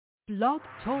Blog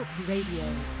Talk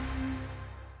Radio.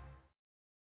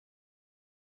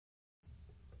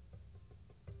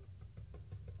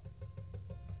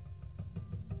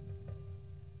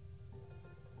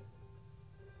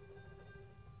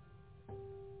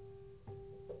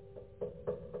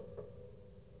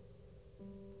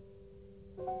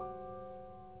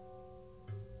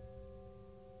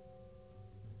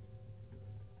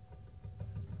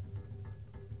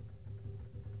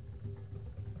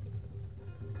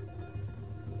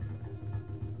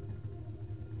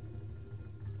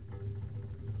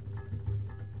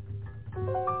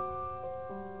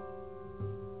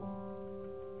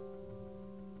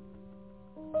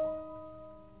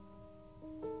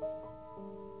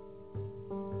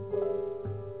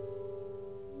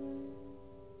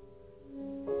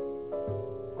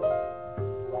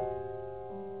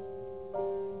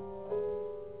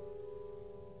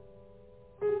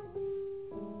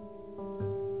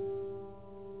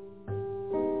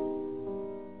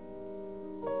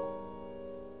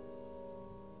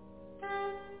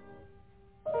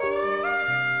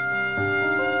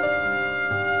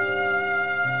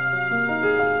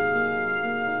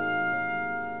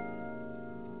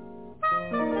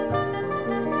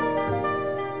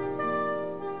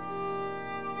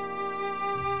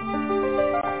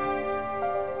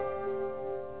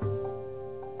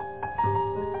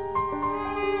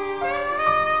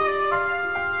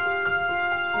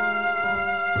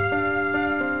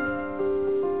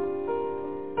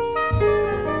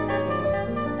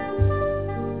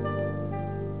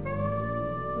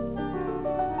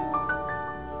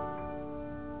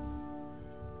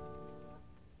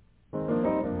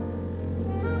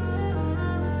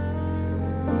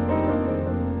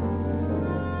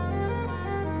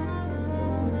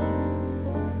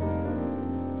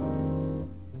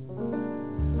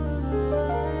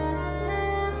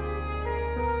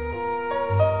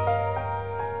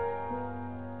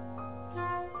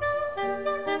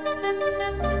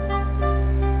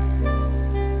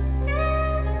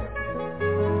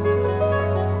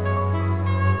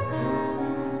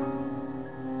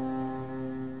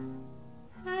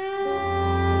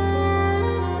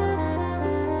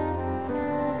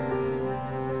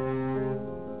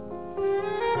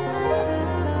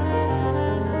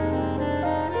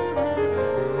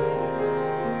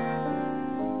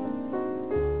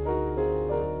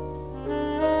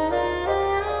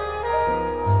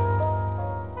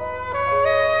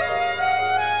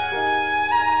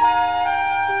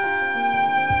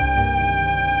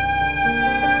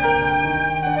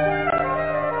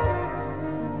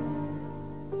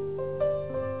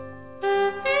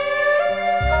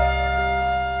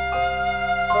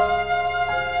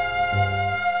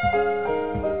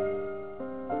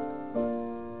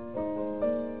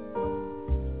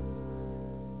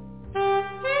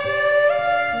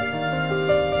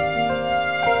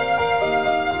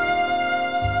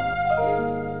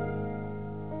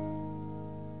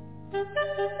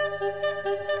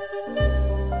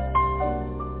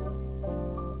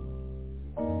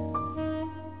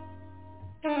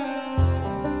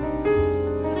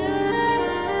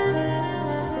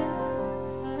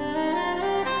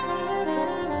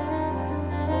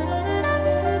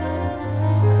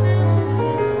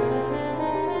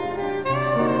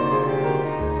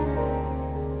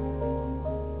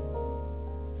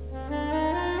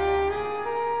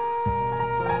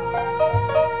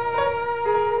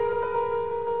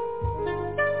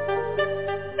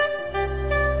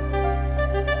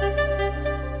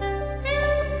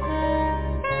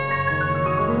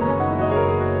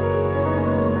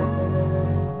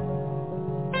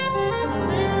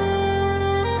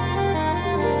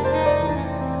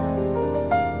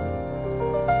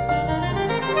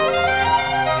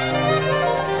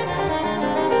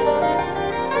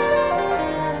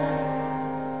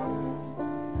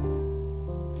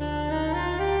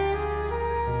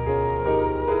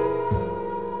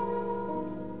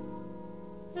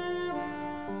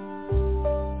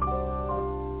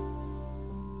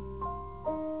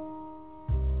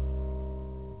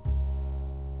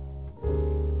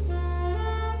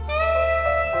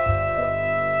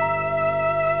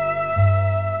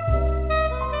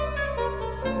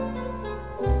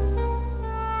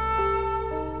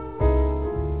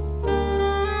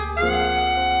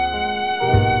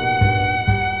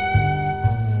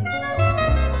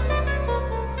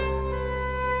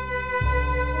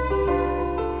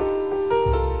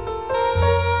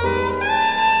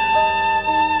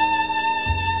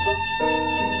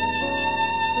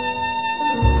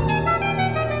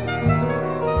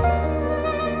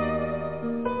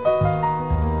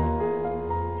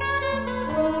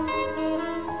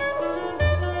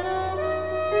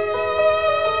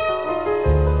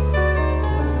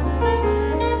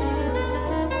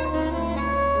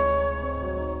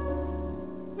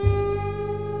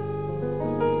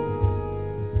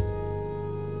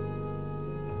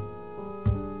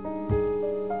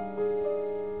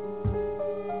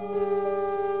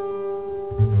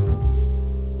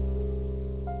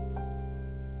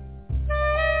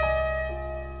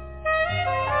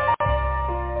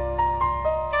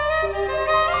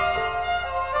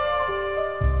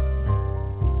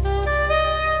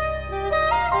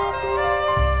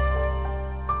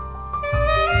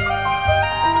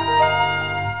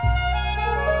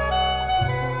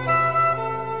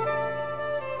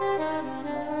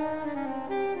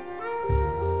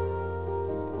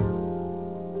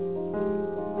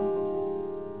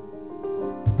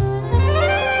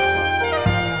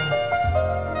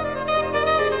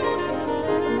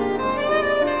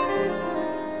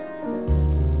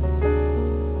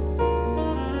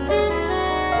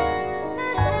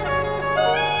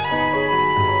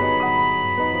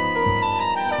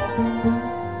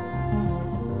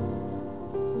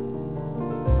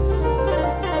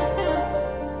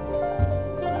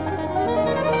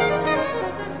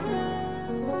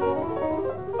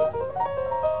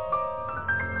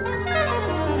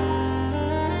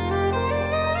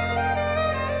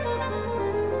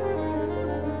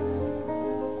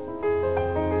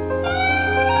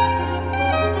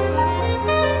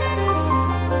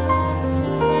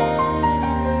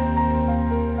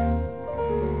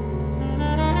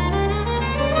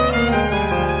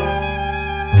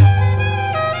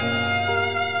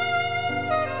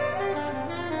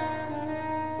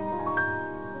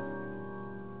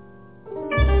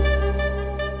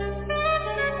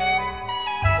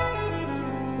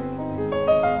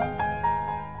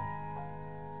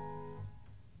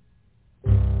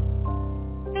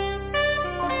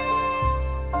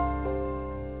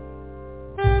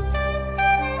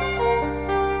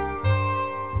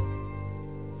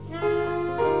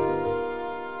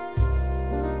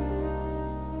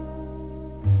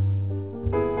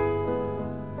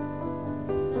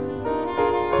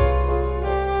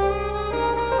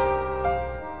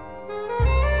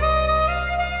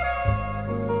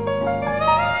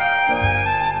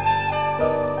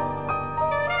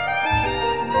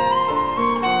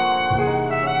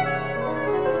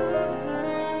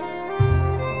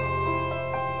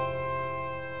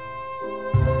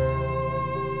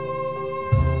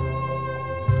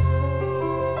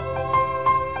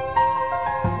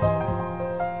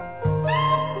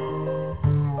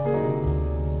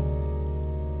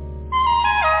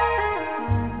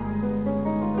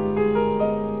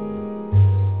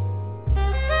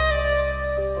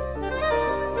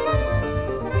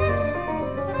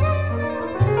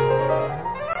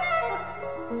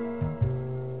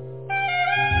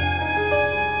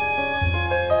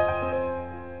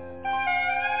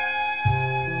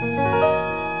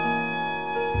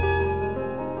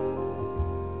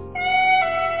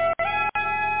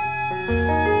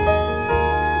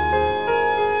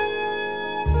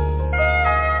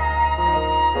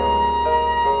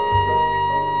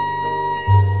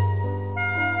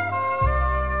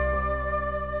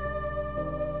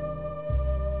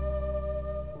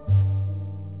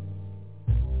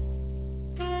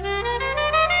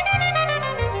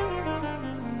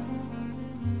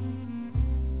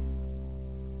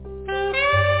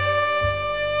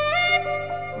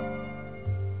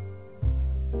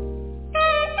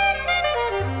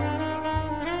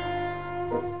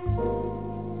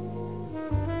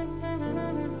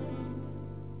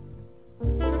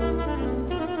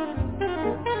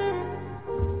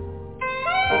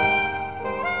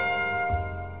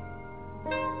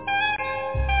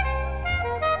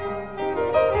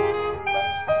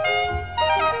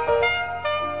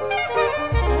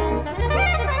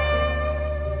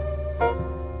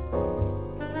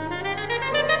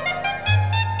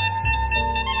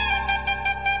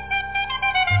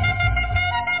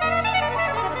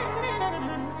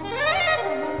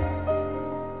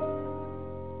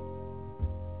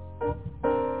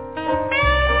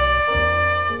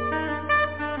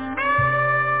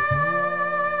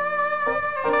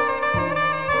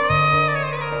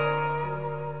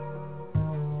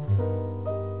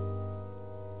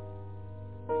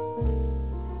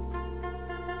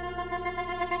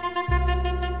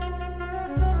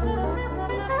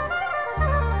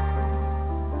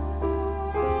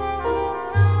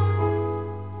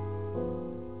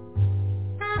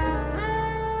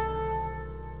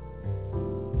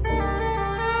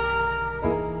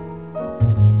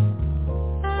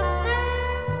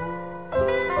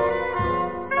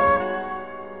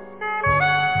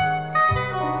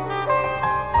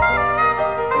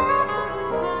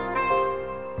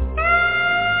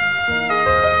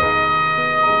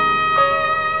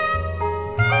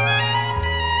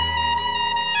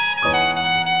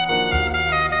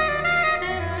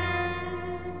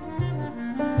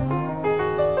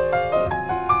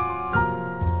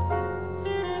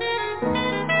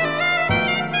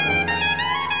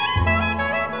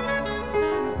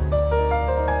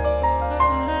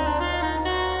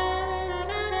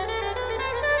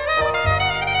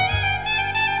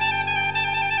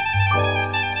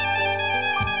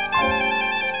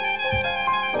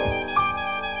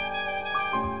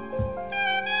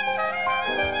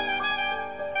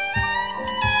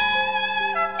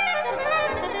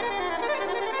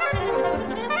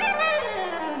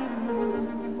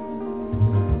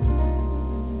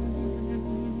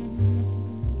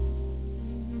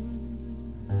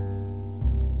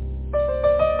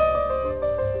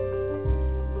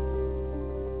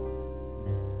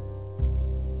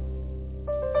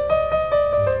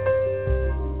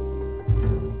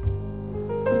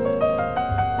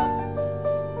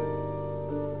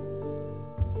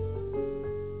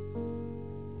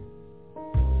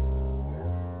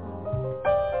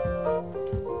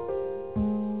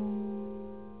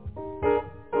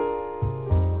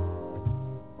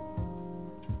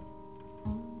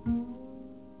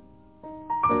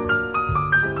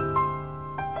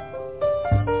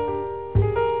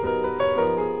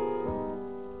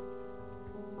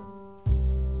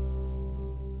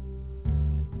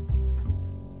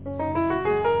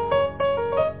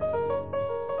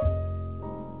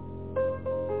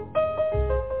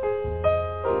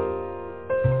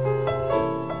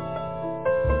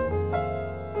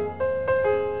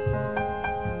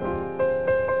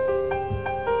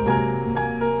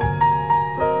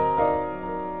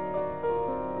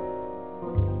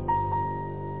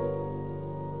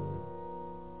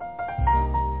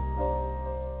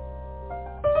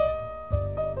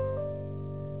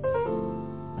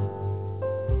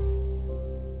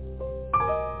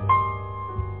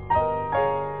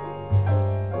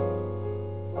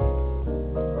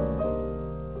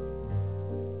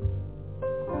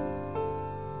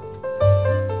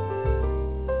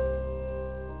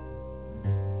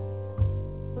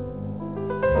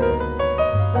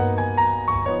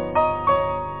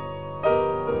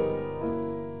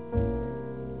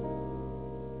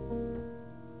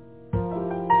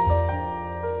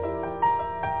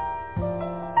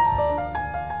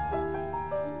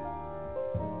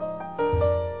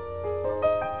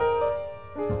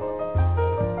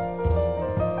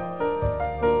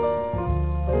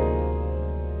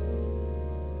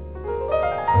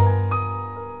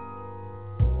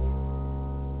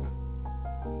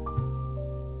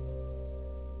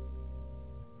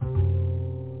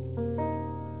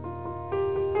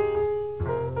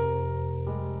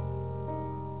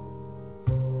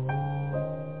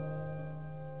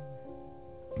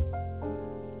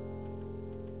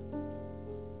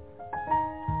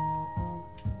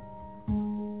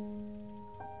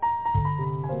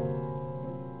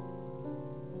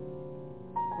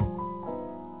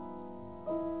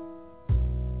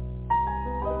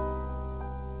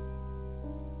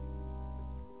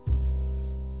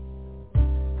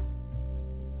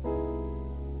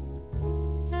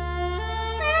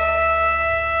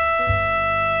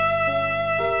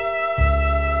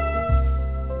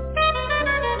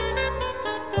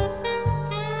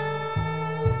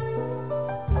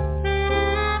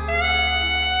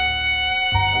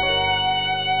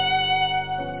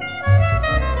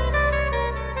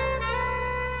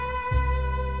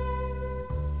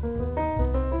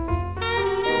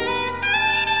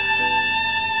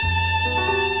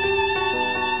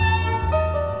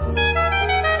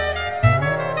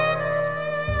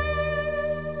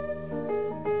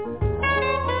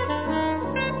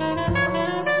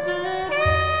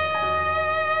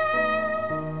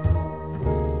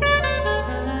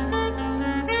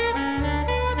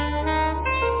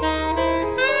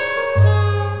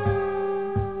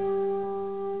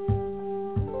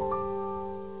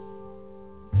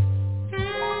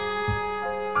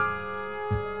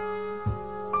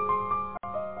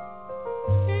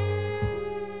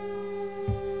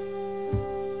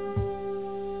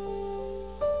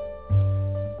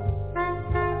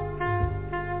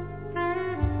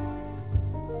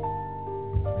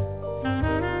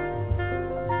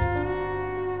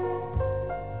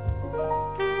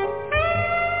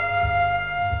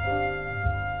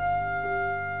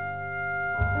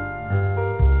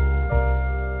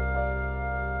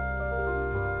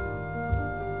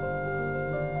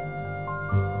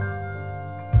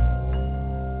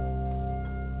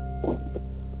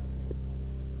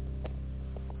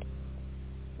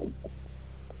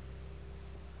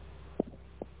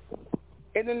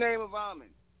 In the name of Amen,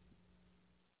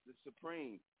 the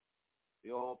Supreme,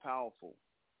 the All-Powerful,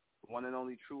 the one and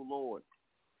only true Lord,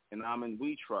 and Amen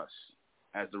we trust,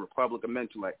 as the Republic of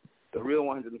Mentellect, the real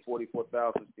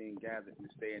 144,000 being gathered in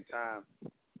this day and time,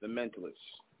 the mentalists,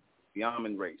 the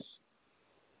Amen race,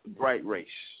 the bright race.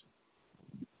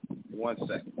 1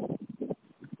 second.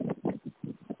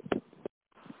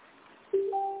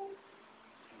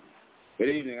 Good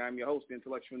evening. I'm your host, the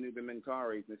intellectual NUBEN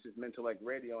MENKARAYZZ. This is MENTELLECT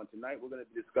Radio, and tonight we're going to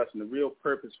be discussing the real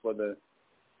purpose for the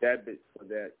debit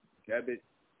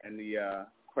and the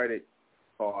credit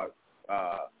card,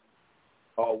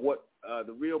 or what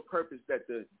the real purpose that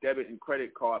the debit and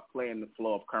credit card play in the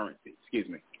flow of currency. Excuse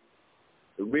me.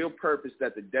 The real purpose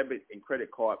that the debit and credit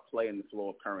card play in the flow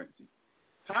of currency.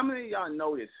 How many of y'all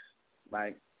notice,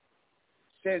 like,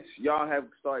 since y'all have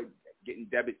started getting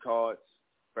debit cards,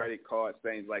 credit cards,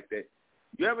 things like that,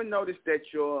 you ever notice that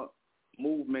your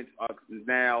movements are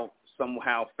now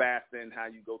somehow faster than how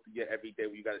you go through your everyday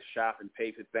where you got to shop and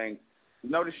pay for things?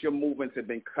 Notice your movements have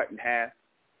been cut in half,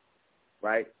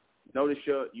 right? Notice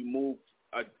you move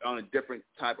on a different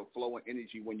type of flow and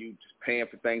energy when you just paying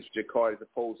for things with your card as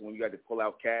opposed to when you got to pull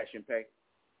out cash and pay.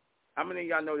 How many of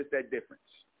y'all notice that difference?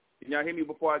 Can y'all hear me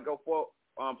before I go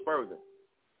further?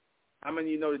 How many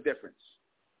of you know the difference?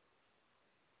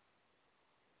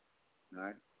 All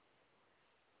right.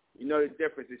 You know the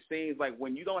difference. It seems like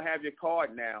when you don't have your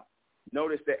card now,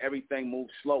 notice that everything moves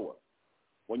slower.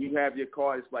 When you have your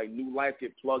card, it's like new life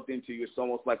get plugged into you. It's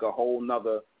almost like a whole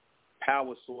nother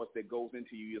power source that goes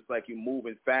into you. It's like you're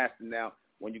moving faster now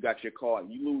when you got your card.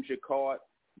 You lose your card,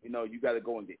 you know, you got to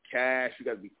go and get cash. You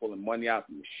got to be pulling money out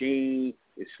the machine.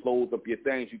 It slows up your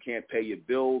things. You can't pay your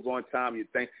bills on time, your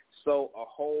thing. So a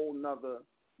whole nother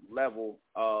level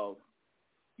of,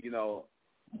 you know,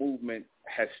 movement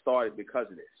has started because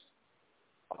of this.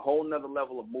 A whole nother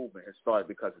level of movement has started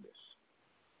because of this.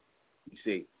 You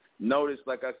see, notice,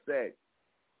 like I said,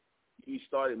 we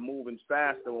started moving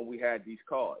faster when we had these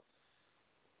cards.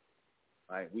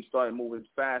 Right? We started moving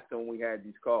faster when we had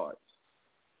these cards.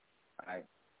 Right?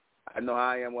 I know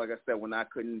how I am, like I said, when I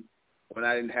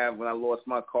lost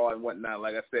my card and whatnot,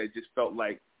 like I said, it just felt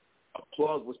like a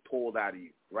plug was pulled out of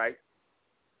you, right?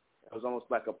 It was almost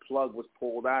like a plug was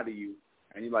pulled out of you.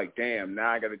 And you're like, damn, now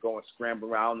I got to go and scramble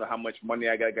around. I don't know how much money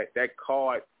I got to get. That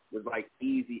card was like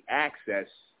easy access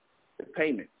to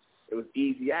payments. It was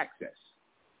easy access,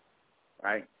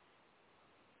 right?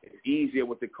 It's easier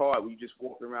with the card when you just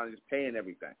walk around and just paying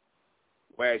everything.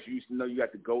 Whereas you used to know you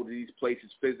have to go to these places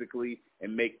physically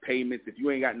and make payments. If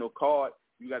you ain't got no card,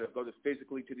 you got to go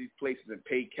physically to these places and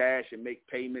pay cash and make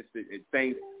payments and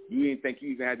things. You didn't think you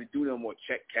even had to do no more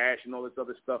check cash and all this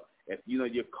other stuff. If, you know,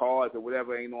 your cards or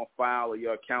whatever ain't on file or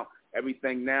your account,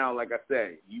 everything now, like I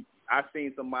said, I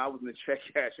seen somebody, I was in the check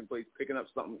cashing place picking up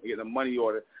something, getting a money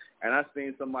order, and I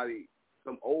seen somebody,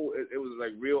 it was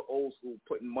like real old school,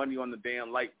 putting money on the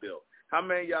damn light bill. How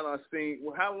many of y'all have seen,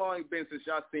 how long it been since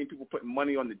y'all seen people putting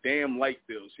money on the damn light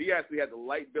bill? She actually had the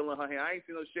light bill in her hand. I ain't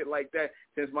seen no shit like that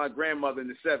since my grandmother in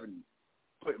the 70s.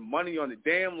 Putting money on the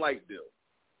damn light bill.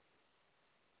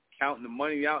 Counting the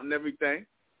money out and everything,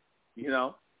 you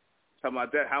know. Talking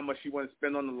about that, how much she want to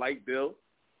spend on the light bill.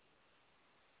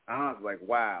 I was like,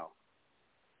 wow.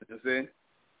 You know what I'm saying?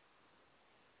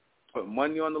 Put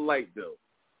money on the light bill.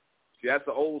 See, that's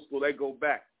the old school. They go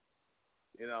back,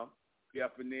 you know. Be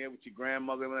up in there with your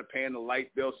grandmother when they're paying the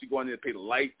light bill. She going in to pay the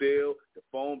light bill, the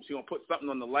phone. She going to put something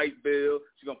on the light bill.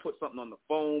 She going to put something on the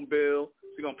phone bill.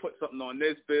 She going to put something on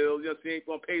this bill. You know, she ain't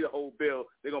going to pay the whole bill.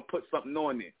 They're going to put something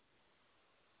on there.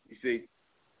 You see?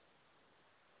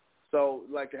 So,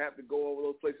 like, I have to go over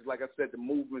those places. Like I said, the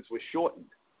movements were shortened,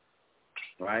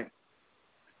 right?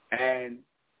 And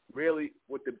really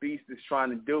what the beast is trying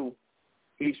to do,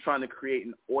 he's trying to create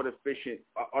an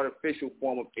artificial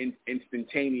form of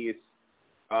instantaneous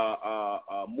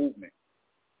movement.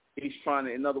 He's trying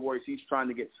to, in other words, he's trying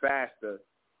to get faster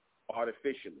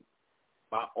artificially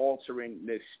by altering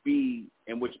the speed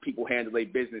in which people handle their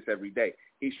business every day.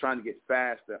 He's trying to get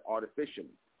faster artificially.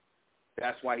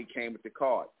 That's why he came with the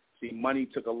card. See, money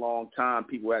took a long time.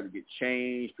 People had to get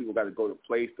changed. People got to go to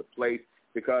place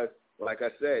because, like I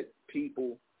said,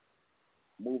 people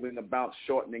moving about,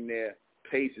 shortening their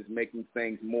pace is making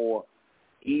things more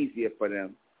easier for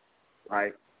them,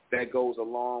 right? That goes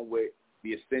along with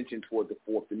the ascension toward the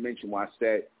fourth dimension, where I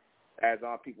said as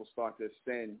our people start to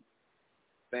ascend,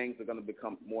 things are going to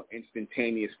become more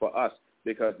instantaneous for us,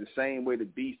 because the same way the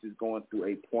beast is going through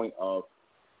a point of,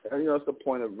 you know, it's the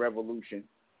point of revolution,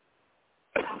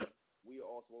 we are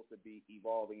all supposed to be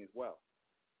evolving as well.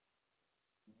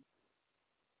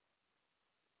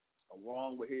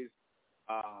 Along with his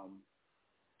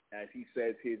as he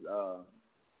says, his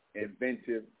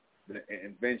inventive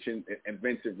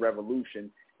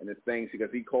revolution and the things, because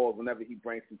he calls whenever he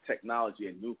brings some technology,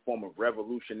 a new form of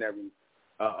revolutionary.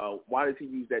 Why does he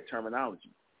use that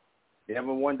terminology? You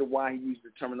ever wonder why he uses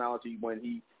the terminology when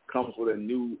he comes with a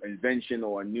new invention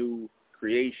or a new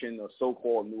creation or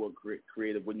so-called new or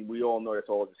creative, when we all know that's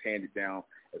all just handed down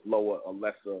as lower or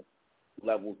lesser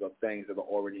levels of things that are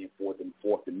already in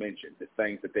fourth dimension, the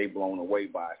things that they've blown away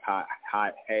by,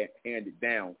 handed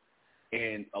down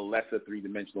in a lesser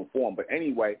three-dimensional form. But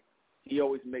anyway, he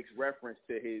always makes reference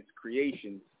to his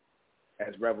creations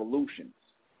as revolutions.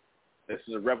 This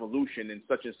is a revolution and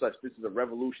such. This is a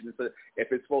revolution.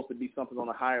 If it's supposed to be something on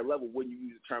a higher level, wouldn't you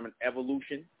use the term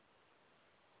evolution?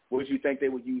 Would you think they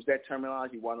would use that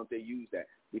terminology? Why don't they use that?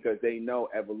 Because they know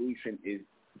evolution is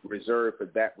reserved for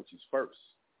that which is first.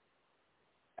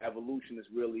 Evolution is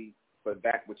really for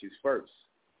that which is first.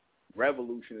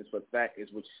 Revolution is for that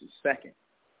which is second.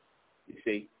 You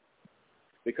see?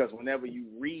 Because whenever you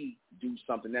redo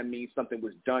something, that means something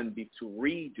was done. To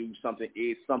redo something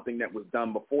is something that was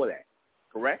done before that.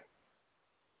 Correct?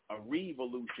 A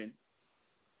revolution.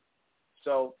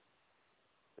 So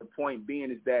the point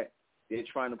being is that they're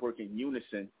trying to work in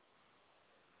unison,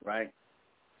 right?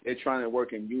 They're trying to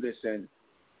work in unison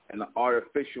in an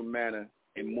artificial manner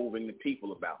in moving the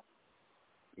people about.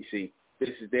 You see,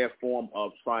 this is their form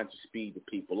of trying to speed the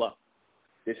people up.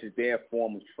 This is their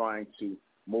form of trying to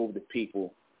move the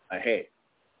people ahead.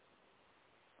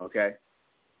 Okay?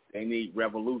 They need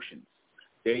revolutions.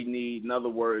 They need, in other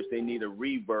words, they need a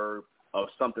reverb of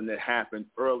something that happened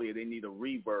earlier. They need a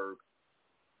reverb,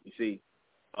 you see,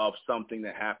 of something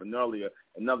that happened earlier.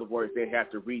 In other words, they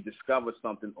have to rediscover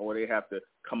something, or they have to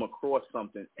come across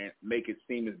something and make it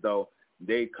seem as though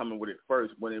they coming with it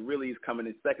first, when it really is coming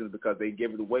in seconds, because they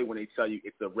give it away when they tell you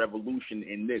it's a revolution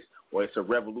in this or it's a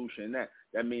revolution in that.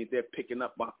 That means they're picking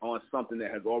up on something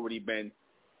that has already been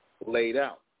laid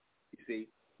out. You see,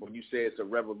 when you say it's a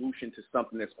revolution to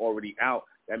something that's already out,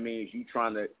 that means you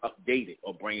trying to update it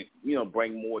or bring it,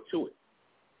 bring more to it.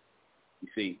 You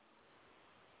see,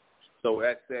 so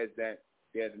that says that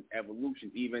there's an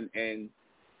evolution, even in,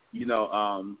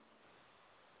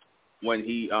 when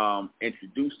he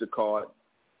introduced the card,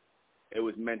 it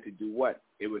was meant to do what?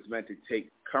 It was meant to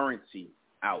take currency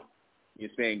out, you're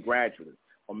saying gradually,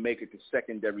 or make it the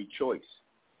secondary choice.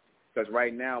 Because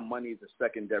right now, money is a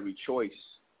secondary choice,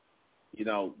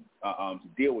 to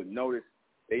deal with. Notice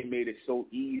they made it so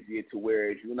easy to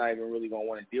where you're not even really going to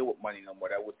want to deal with money no more.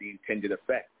 That was the intended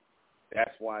effect.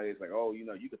 That's why it's like,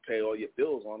 you could pay all your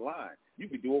bills online. You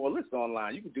could do all this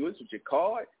online. You could do this with your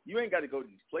card. You ain't got to go to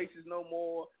these places no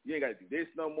more. You ain't got to do this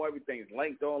no more. Everything is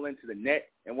linked all into the net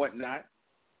and whatnot.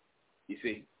 You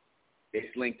see,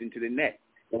 it's linked into the net.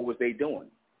 What was they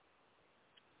doing?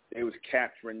 They was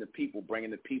capturing the people,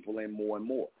 bringing the people in more and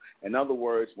more. In other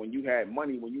words, when you had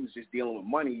money, when you was just dealing with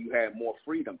money, you had more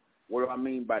freedom. What do I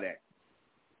mean by that?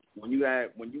 When you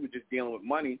were just dealing with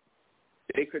money,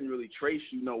 they couldn't really trace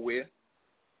you nowhere.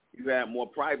 You had more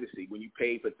privacy when you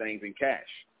paid for things in cash.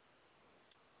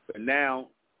 But now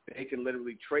they can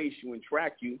literally trace you and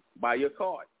track you by your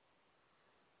card.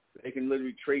 They can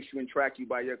literally trace you and track you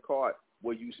by your card,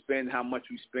 where you spend, how much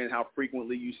you spend, how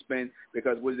frequently you spend,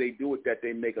 because what do they do with that?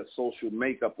 They make a social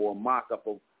makeup or a mock-up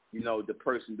of, the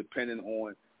person, depending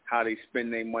on how they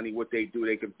spend their money, what they do.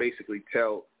 They can basically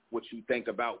tell what you think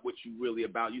about, what you really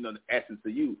about, the essence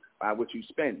of you by what you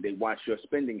spend. They watch your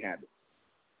spending habits.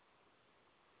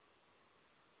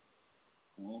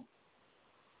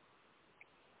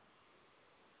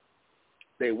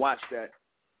 They watch that,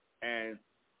 and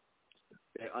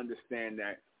they understand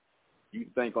that you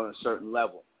think on a certain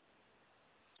level.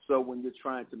 So when you're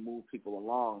trying to move people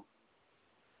along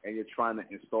and you're trying to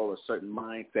install a certain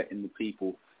mindset in the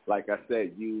people, like I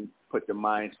said, you put the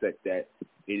mindset that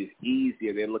it is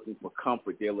easier. They're looking for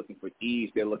comfort. They're looking for ease.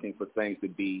 They're looking for things to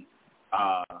be,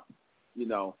 what's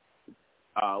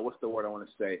the word I want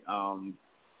to say?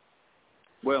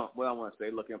 What I want to say,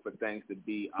 looking for things to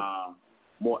be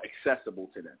more accessible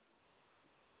to them.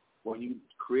 When you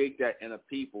create that in a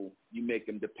people, you make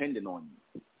them dependent on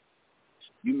you.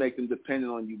 You make them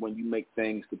dependent on you when you make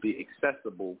things to be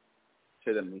accessible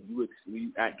to them. When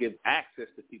you give access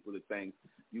to people to things,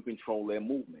 you control their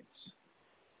movements.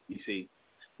 You see,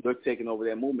 you're taking over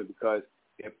their movement, because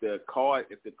if the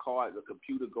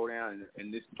computer go down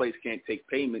and this place can't take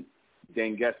payment,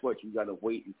 then guess what? You got to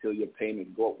wait until your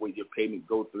payment go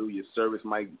through. Your service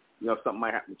might, something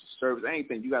might happen with your service.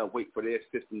 Anything, you got to wait for their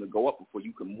system to go up before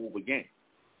you can move again.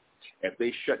 If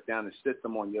they shut down the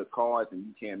system on your cards and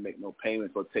you can't make no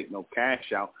payments or take no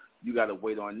cash out, you got to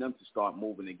wait on them to start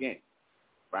moving again.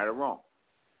 Right or wrong?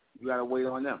 You got to wait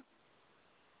on them.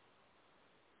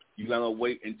 You got to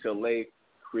wait until they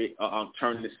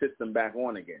turn the system back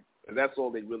on again. And that's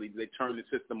all they really do. They turn the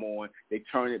system on. They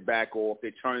turn it back off.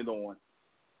 They turn it on.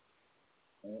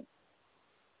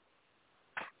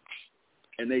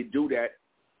 And they do that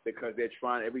because they're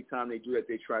trying, every time they do that,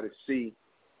 they try to see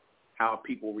how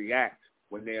people react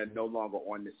when they are no longer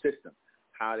on the system.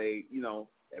 How they,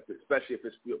 especially if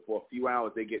it's for a few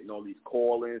hours, they're getting all these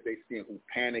call-ins. They seeing who's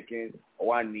panicking.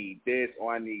 Oh, I need this. Oh,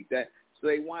 I need that. So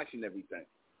they're watching everything.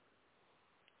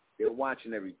 They're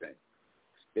watching everything.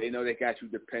 They know they got you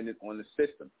dependent on the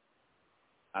system,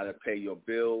 how to pay your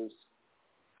bills,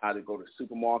 how to go to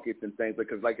supermarkets and things.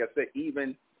 Because like I said,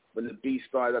 even when the beast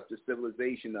started up the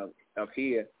civilization of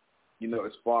here,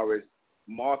 as far as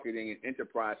marketing and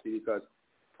enterprise, because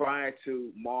prior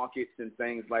to markets and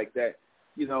things like that,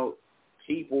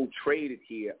 people traded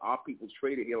here. Our people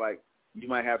traded here. Like you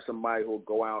might have somebody who'll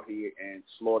go out here and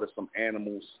slaughter some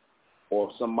animals,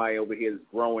 or somebody over here is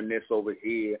growing this over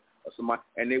here, or somebody,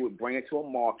 and they would bring it to a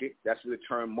market. That's where the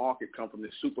term market comes from, the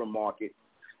supermarket.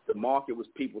 The market was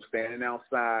people standing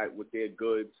outside with their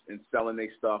goods and selling their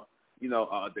stuff,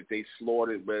 that they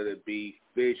slaughtered, whether it be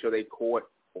fish or they caught,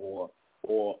 or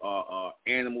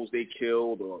animals they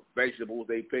killed, or vegetables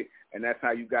they picked, and that's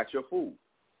how you got your food.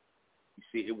 You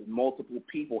see, it was multiple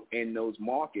people in those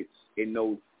markets, in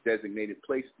those designated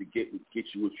places to get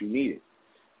you what you needed.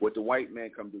 What the white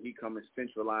man come do, he come and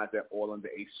centralize that all under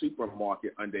a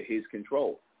supermarket under his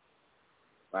control,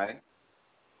 right?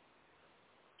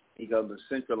 He comes to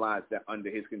centralize that under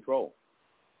his control.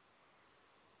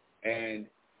 And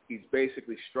he's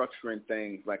basically structuring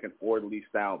things like an orderly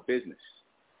style business.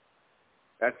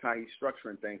 That's how he's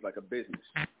structuring things like a business,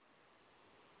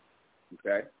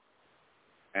 okay?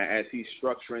 And as he's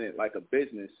structuring it like a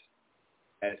business,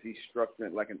 as he's structuring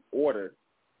it like an order,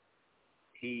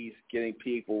 he's getting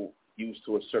people used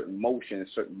to a certain motion, a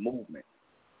certain movement,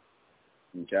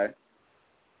 okay?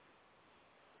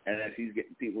 And as he's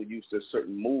getting people used to a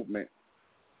certain movement,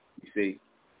 you see,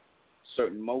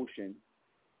 certain motion,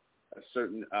 a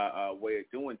certain way of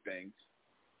doing things,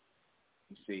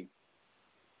 you see,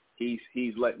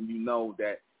 he's letting you know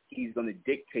that he's going to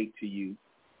dictate to you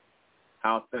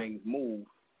how things move,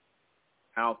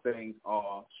 how things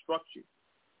are structured,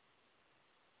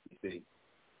 you see.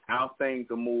 How things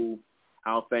are moved,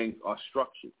 how things are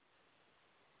structured.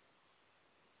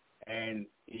 And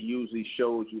he usually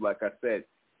shows you, like I said,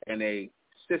 in a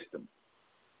system.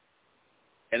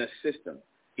 In a system.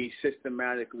 He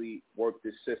systematically worked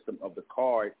this system of the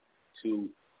card to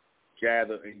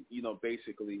gather and,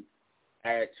 basically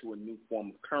add to a new form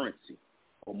of currency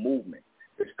or movement.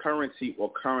 This currency or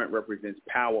current represents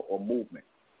power or movement.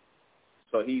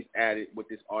 So he's added, with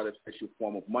this artificial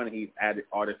form of money, he's added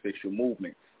artificial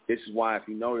movement. This is why, if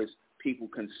you notice, people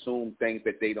consume things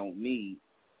that they don't need.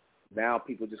 Now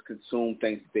people just consume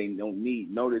things that they don't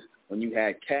need. Notice when you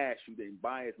had cash, you didn't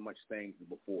buy as much things as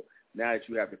before. Now that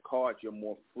you have the cards, you're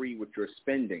more free with your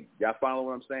spending. Y'all follow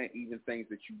what I'm saying? Even things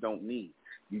that you don't need.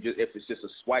 If it's just a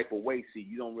swipe away, see,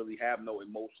 you don't really have no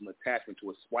emotional attachment to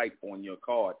a swipe on your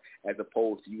card, as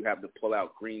opposed to you have to pull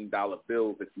out green dollar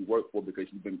bills that you work for because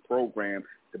you've been programmed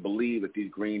to believe that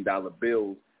these green dollar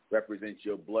bills represent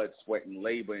your blood, sweat, and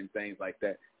labor and things like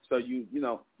that. So you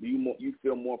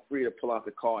feel more free to pull out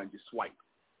the card and just swipe.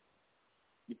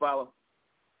 You follow?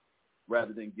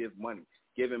 Rather than give money.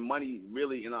 Giving money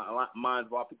really, in a lot of minds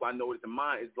of all people I know, it's in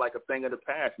mind, is like a thing of the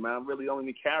past, man. I really don't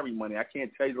even carry money. I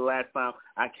can't tell you the last time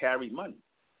I carried money.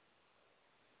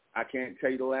 I can't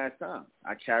tell you the last time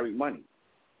I carried money.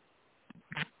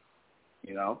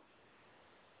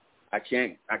 I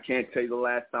can't tell you the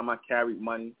last time I carried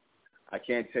money. I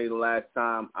can't tell you the last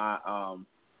time I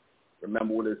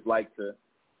remember what it's like to,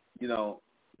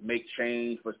 make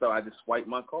change for stuff. I just swipe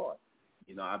my card.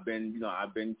 I've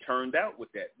been turned out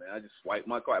with that, man. I just swipe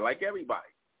my card like everybody.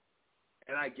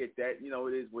 And I get that,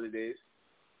 it is what it is.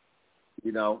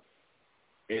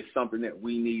 It's something that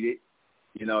we needed.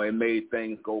 It made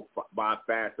things go by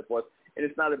faster for us. And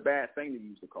it's not a bad thing to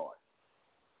use the card.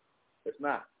 It's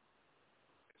not.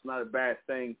 It's not a bad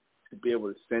thing to be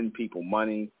able to send people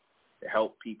money, to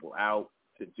help people out,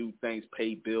 to do things,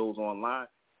 pay bills online.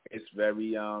 It's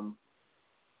very,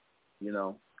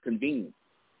 convenient.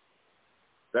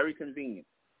 Very convenient.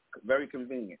 Very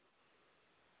convenient.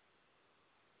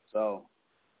 So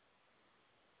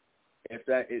if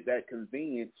that is that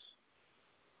convenience,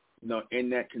 in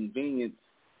that convenience,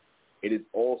 it is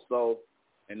also,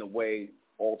 in a way,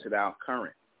 altered our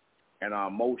current and our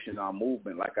motion, our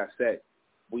movement. Like I said,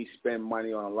 we spend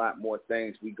money on a lot more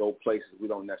things. We go places we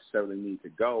don't necessarily need to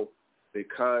go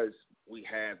because we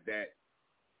have that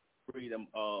freedom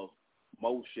of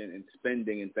motion and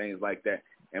spending and things like that,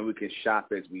 and we can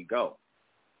shop as we go.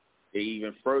 They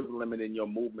even further limiting your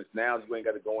movements. Now you ain't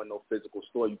got to go in no physical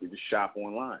store. You can just shop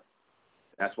online.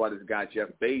 That's why this guy, Jeff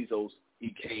Bezos,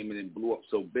 he came in and blew up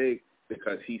so big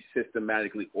because he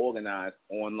systematically organized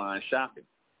online shopping.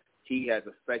 He has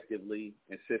effectively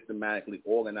and systematically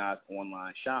organized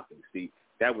online shopping. See,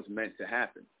 that was meant to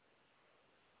happen.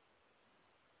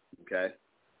 Okay?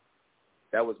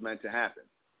 That was meant to happen.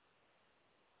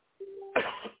 Okay?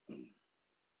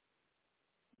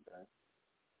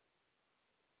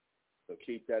 So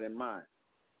keep that in mind.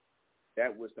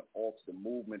 That was to alter the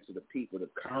movements of the people. The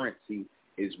currency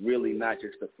is really not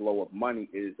just the flow of money.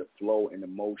 It is the flow and the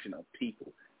motion of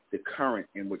people, the current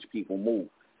in which people move.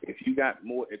 If you got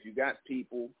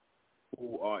people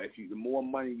who are, the more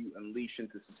money you unleash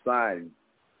into society,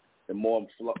 the more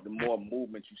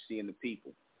movement you see in the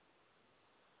people.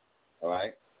 All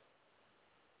right?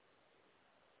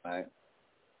 All right?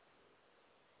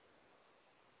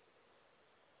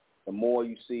 The more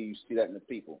you see that in the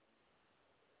people.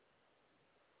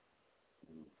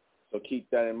 So keep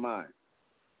that in mind,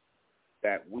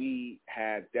 that we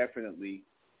have definitely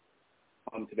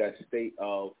come to that state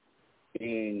of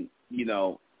being,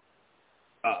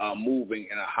 moving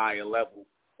in a higher level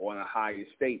or in a higher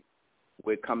state.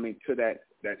 We're coming to that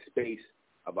space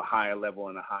of a higher level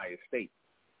and a higher state.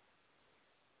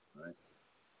 Right?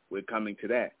 We're coming to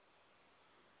that.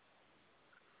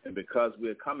 And because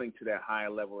we're coming to that higher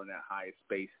level and that higher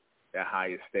space, that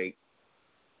higher state,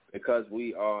 because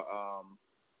we are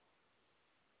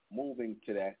moving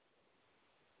to that,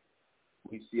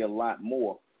 we see a lot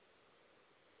more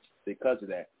because of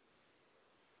that.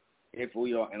 If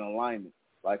we are in alignment,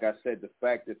 like I said, the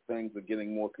fact that things are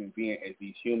getting more convenient as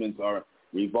these humans are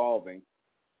revolving,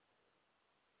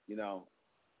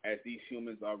 as these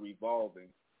humans are revolving,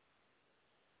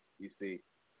 you see,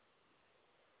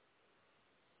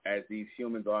 as these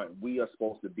humans are, we are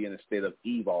supposed to be in a state of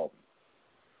evolving.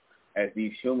 As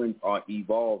these humans are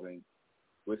evolving,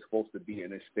 we're supposed to be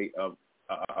in a state of,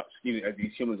 as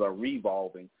these humans are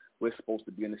revolving, we're supposed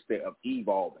to be in a state of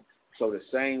evolving. So the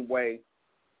same way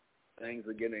things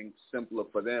are getting simpler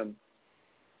for them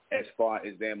as far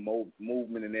as their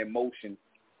movement and their motion,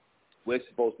 we're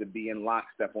supposed to be in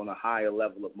lockstep on a higher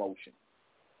level of motion.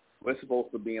 We're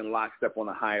supposed to be in lockstep on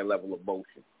a higher level of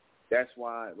motion. That's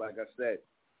why, like I said,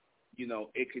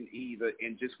 it can either,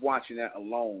 in just watching that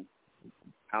alone,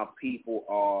 how people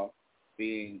are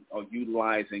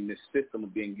utilizing this system,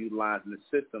 being utilized in the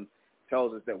system,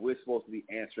 tells us that we're supposed to be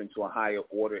answering to a higher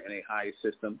order and a higher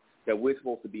system that we're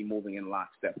supposed to be moving in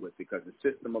lockstep with, because the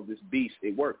system of this beast,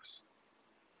 it works.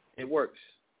 It works.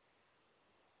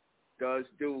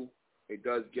 It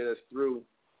does get us through,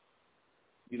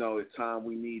 the time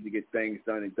we need to get things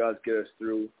done. It does get us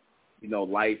through,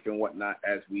 life and whatnot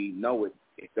as we know it.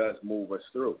 It does move us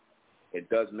through. It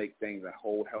does make things a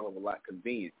whole hell of a lot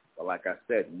convenient. But like I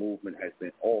said, movement has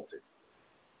been altered.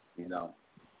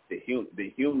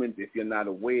 The humans, if you're not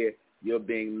aware, you're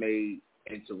being made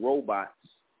into robots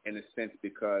in a sense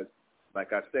because,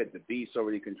 like I said, the beast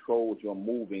already controls your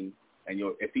moving, and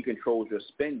if he controls your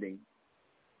spending,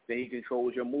 then he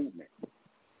controls your movement.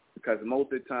 Because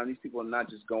most of the time, these people are not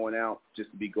just going out just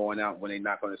to be going out when they're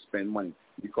not going to spend money.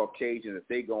 The Caucasians, if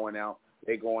they're going out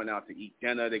to eat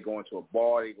dinner, they're going to a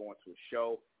bar, they're going to a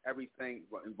show. Everything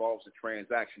involves a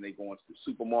transaction. They go into the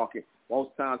supermarket.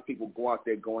 Most times people go out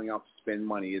there going out to spend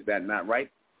money. Is that not right?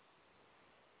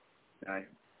 Right.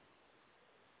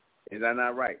 Is that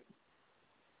not right?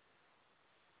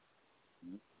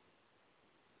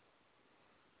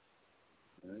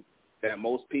 Right. That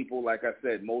most people, like I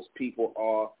said, most people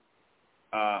are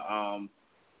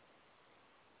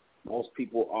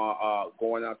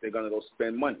going out. They're going to go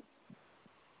spend money.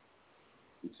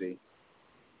 You see,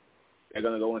 they're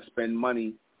going to go and spend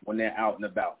money when they're out and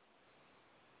about.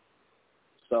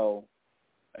 So,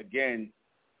 again,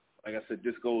 like I said,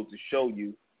 this goes to show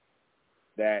you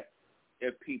that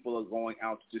if people are going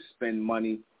out to just spend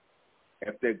money,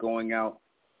 if they're going out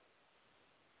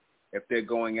to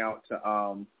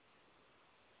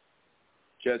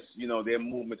just, their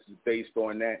movements is based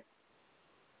on that,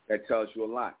 that tells you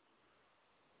a lot.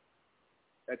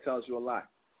 That tells you a lot.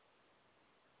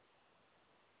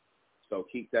 So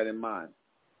keep that in mind.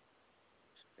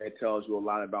 That tells you a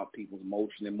lot about people's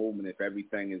motion and movement if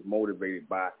everything is motivated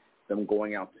by them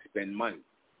going out to spend money,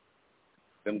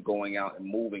 them going out and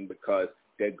moving because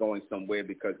they're going somewhere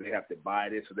because they have to buy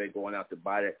this or they're going out to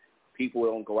buy that. People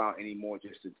don't go out anymore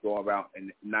just to go out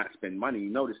and not spend money. You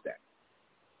notice that.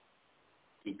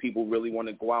 Do people really want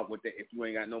to go out with it if you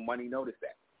ain't got no money? Notice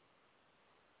that.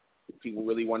 Do people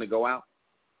really want to go out?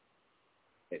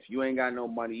 If you ain't got no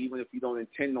money, even if you don't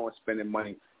intend on spending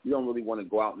money, you don't really want to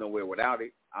go out nowhere without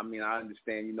it. I mean, I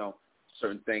understand, you know,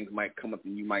 certain things might come up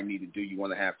and you might need to do. You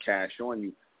want to have cash on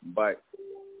you, but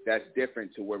that's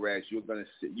different to whereas you're going to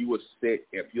sit, you will sit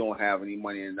if you don't have any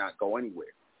money and not go anywhere.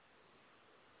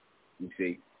 You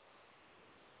see?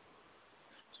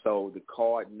 So the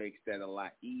card makes that a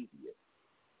lot easier.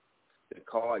 The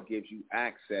card gives you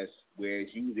access, whereas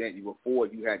before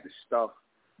you had to stuff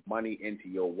money into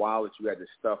your wallet, you had to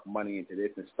stuff money into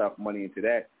this and stuff money into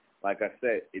that. Like I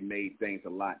said, it made things a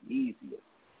lot easier.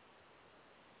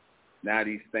 Now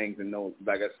these things are no,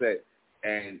 like I said,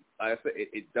 and like I said,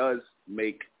 it does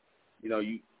make, you know,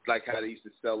 you like how they used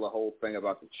to sell the whole thing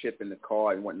about the chip in the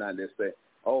card and whatnot. They say,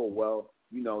 oh well,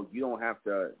 you know, you don't have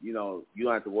to, you know, you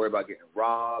don't have to worry about getting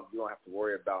robbed. You don't have to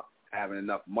worry about having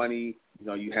enough money. You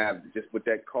know, you have just with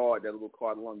that card, that little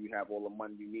card alone, you have all the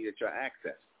money you need at your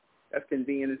access. That's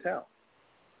convenient as hell.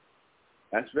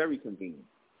 That's very convenient.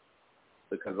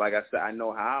 Because like I said, I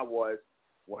know how I was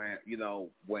when, you know,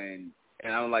 and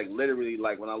I'm like literally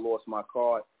like when I lost my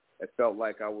card, it felt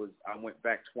like I went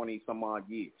back 20 some odd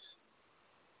years.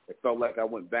 It felt like I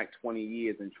went back 20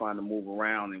 years and trying to move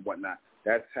around and whatnot.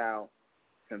 That's how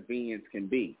convenience can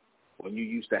be. When you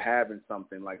used to having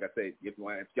something, like I said, if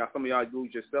some of y'all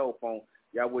lose your cell phone,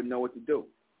 y'all wouldn't know what to do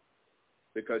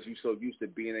because you're so used to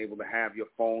being able to have your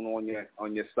phone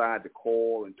on your side to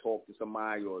call and talk to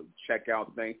somebody or check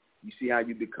out things. You see how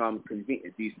you become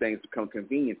convenient. These things become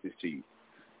conveniences to you.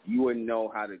 You wouldn't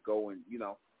know how to go and, you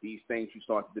know, these things you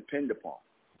start to depend upon.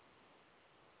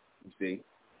 You see?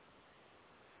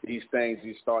 These things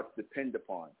you start to depend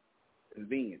upon.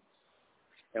 Convenience.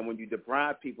 And when you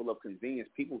deprive people of convenience,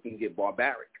 people can get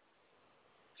barbaric.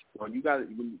 When you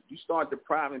start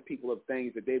depriving people of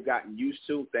things that they've gotten used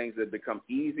to, things that become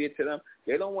easier to them,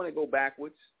 they don't want to go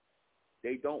backwards.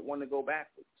 They don't want to go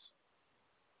backwards.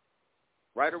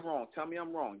 Right or wrong? Tell me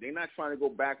I'm wrong. They're not trying to go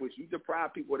backwards. You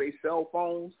deprive people of their cell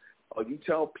phones, or you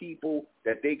tell people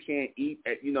that they can't eat,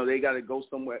 you know, they got to go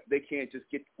somewhere. They can't just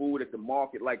get food at the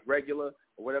market like regular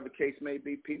or whatever case may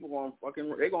be. People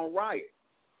they're going to riot.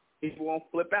 People going to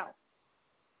flip out.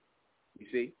 You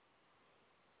see?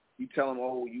 You tell them,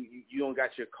 oh, you don't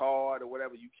got your card or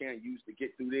whatever you can't use to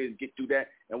get through this, get through that,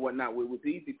 and whatnot. It was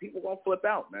easy. People going to flip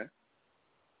out, man.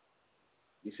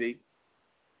 You see?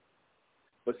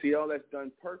 But see, all that's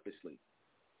done purposely.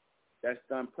 That's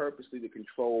done purposely to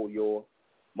control your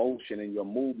motion and your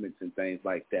movements and things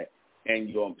like that and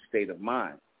your state of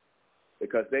mind.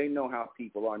 Because they know how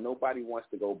people are. Nobody wants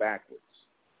to go backwards.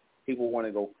 People want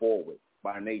to go forward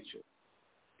by nature.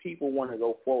 People want to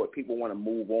go forward. People want to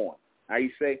move on. Now you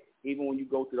say, even when you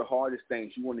go through the hardest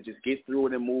things, you want to just get through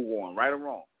it and move on, right or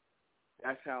wrong.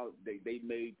 That's how they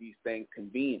made these things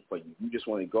convenient for you. You just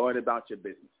want to go about your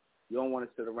business. You don't want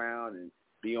to sit around and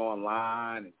be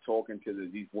online and talking to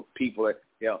these people that,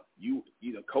 you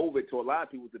know, COVID to a lot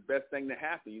of people was the best thing to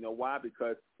happen. You know why?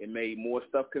 Because it made more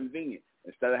stuff convenient.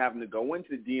 Instead of having to go into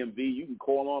the DMV, you can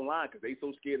call online because they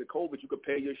so scared of COVID, you could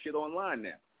pay your shit online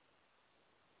now.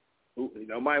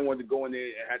 Nobody wanted to go in there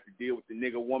and have to deal with the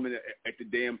nigga woman at the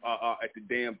damn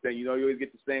thing. You know, you always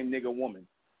get the same nigga woman.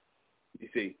 You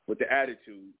see, with the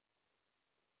attitude.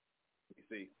 You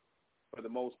see, for the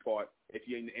most part, if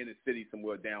you're in the inner city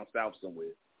somewhere, down south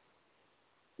somewhere,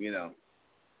 you know.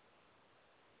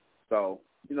 So,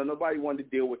 you know, nobody wanted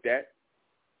to deal with that.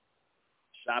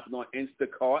 Shopping on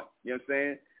Instacart, you know what I'm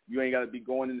saying? You ain't got to be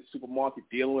going in the supermarket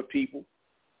dealing with people.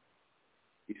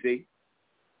 You see?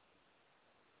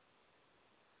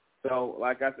 So,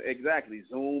 like I said, exactly,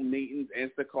 Zoom meetings,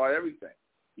 Instacart, everything.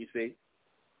 You see?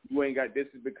 You ain't got, this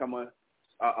has become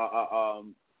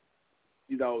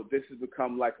you know, this has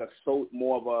become like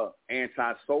more of a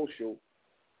antisocial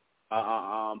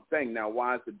thing. Now,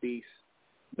 why is the beast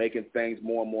making things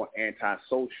more and more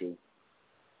antisocial?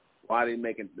 Why are they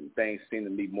making things seem to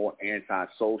be more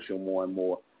antisocial more and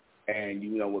more? And,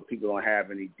 you know, where people don't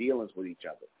have any dealings with each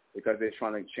other because they're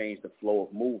trying to change the flow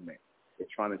of movement. They're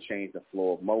trying to change the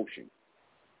flow of motion.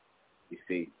 You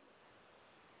see?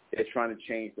 They're trying to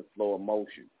change the flow of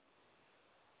motion.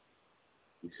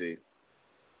 You see?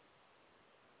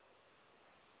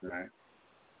 All right?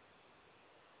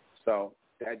 So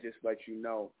that just lets you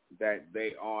know that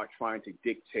they are trying to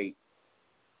dictate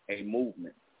a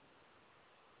movement.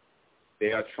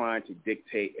 They are trying to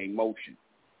dictate a motion.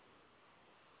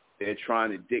 They're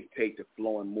trying to dictate the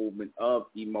flow and movement of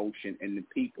emotion in the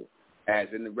people, as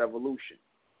in the revolution,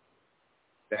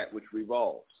 that which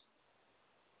revolves.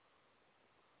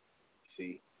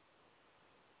 See?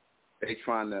 They're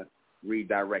trying to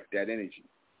redirect that energy.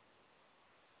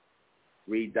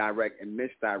 Redirect and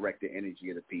misdirect the energy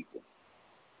of the people.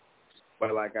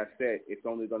 But like I said, it's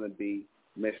only going to be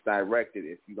misdirected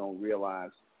if you don't realize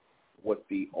what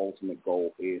the ultimate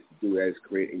goal is to do, as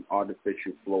create an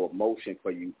artificial flow of motion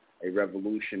for you, a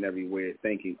revolutionary way of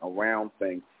thinking around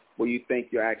things where you think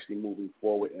you're actually moving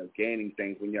forward and gaining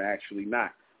things when you're actually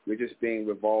not. You're just being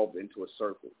revolved into a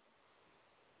circle.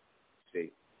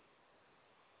 See?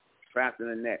 Trapped in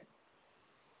a net.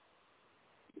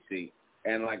 You see?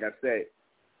 And like I said,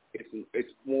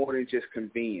 it's more than just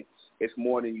convenience. It's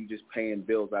more than you just paying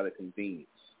bills out of convenience.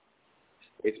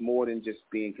 It's more than just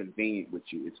being convenient with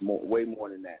you. It's way more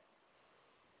than that.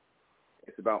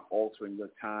 It's about altering your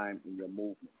time and your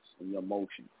movements and your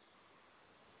motions.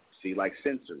 See, like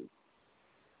sensory.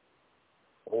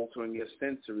 Altering your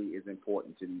sensory is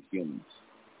important to these humans.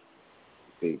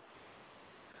 See,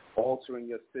 altering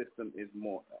your system is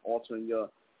more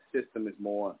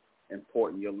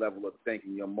important. Your level of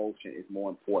thinking, your motion is more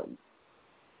important.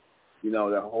 You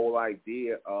know, the whole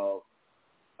idea of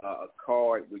a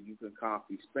card where you can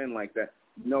constantly spend like that.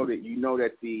 You know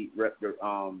that the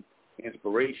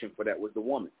inspiration for that was the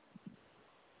woman.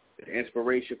 The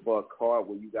inspiration for a card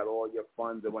where you got all your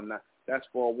funds and whatnot, that's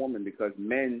for a woman, because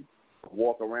men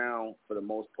walk around for the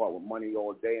most part with money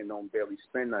all day and don't barely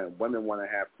spend nothing. Women want to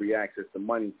have free access to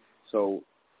money, so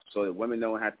that women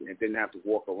didn't have to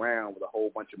walk around with a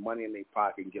whole bunch of money in their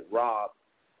pocket and get robbed.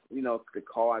 You know, the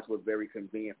cards were very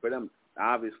convenient for them.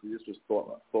 Obviously, this was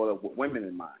thought of with women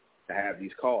in mind, to have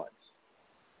these cards,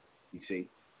 you see.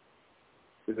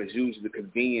 Because usually the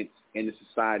convenience in the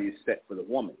society is set for the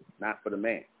woman, not for the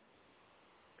man.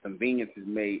 Things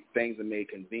are made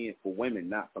convenient for women,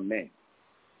 not for men,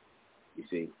 you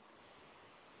see.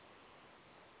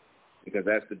 Because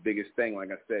that's the biggest thing.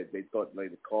 Like I said, they thought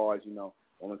like the cards, you know,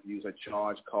 only to use a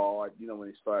charge card. You know, when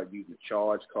they started using a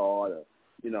charge card, or,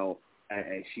 you know,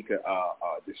 and she could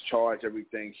discharge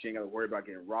everything. She ain't got to worry about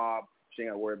getting robbed. She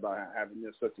ain't got to worry about having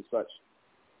such and such.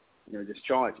 You know,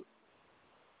 discharge it.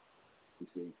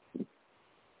 You see,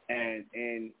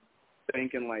 and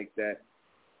thinking like that,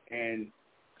 and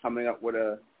coming up with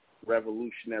a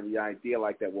revolutionary idea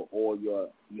like that, where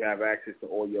you have access to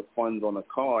all your funds on a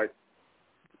card.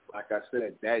 Like I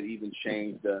said, that even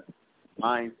changed the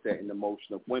mindset and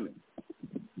emotion of women.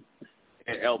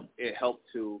 It helped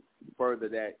to further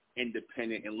that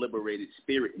independent and liberated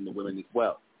spirit in the women as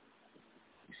well.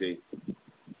 You see,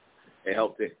 it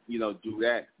helped to, you know, do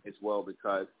that as well,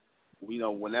 because, you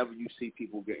know, whenever you see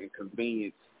people getting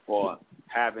convenience or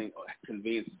having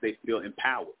convenience, they feel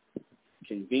empowered.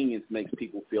 Convenience makes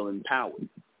people feel empowered.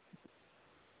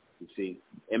 You see,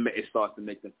 it starts to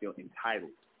make them feel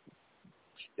entitled.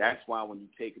 That's why when you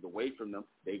take it away from them,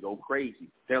 they go crazy.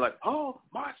 They're like, oh,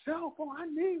 my cell phone, I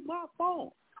need my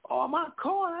phone. Oh, my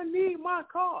card, I need my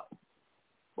card.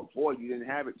 Before, you didn't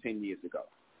have it 10 years ago.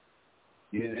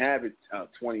 You didn't have it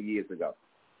 20 years ago.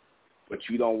 But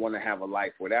you don't want to have a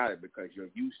life without it because you're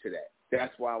used to that.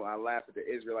 That's why when I laugh at the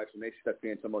Israelites when they step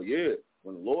in and talk about, yeah,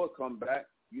 when the Lord come back,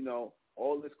 you know,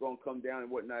 all this going to come down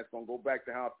and whatnot. It's going to go back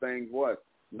to how things was.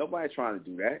 Nobody's trying to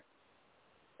do that.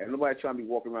 And nobody trying to be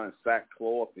walking around in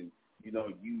sackcloth and, you know,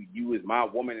 you is my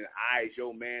woman and I is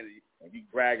your man, and you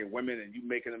bragging women and you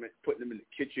making them, putting them in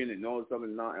the kitchen and all this other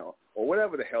nonsense, or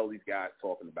whatever the hell these guys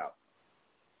talking about.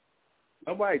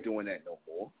 Nobody doing that no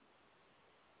more.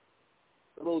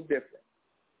 It's a little different.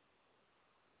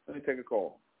 Let me take a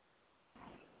call.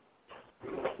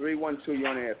 312, you're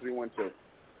on the air, 312.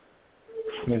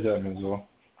 What's up, Missouri?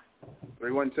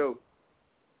 312.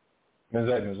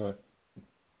 What's up, Missouri?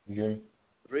 You hear me?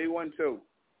 312.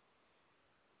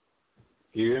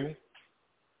 Can you hear me?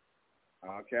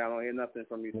 Okay, I don't hear nothing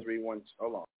from you. 312.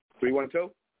 Hold on.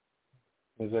 312?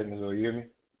 What's up, Missouri? You hear me?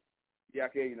 Yeah, I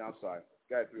can hear you now. I'm sorry.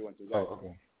 Go ahead, 312. Oh,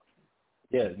 okay.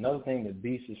 Yeah, another thing the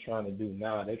Beast is trying to do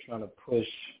now, they're trying to push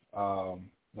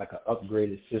like an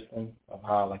upgraded system of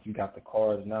how, like, you got the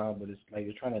cards now, but it's like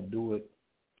they're trying to do it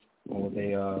on what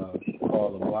they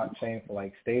call a blockchain for,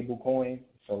 like, stable coin.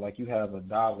 So, like, you have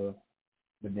 $1,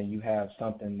 but then you have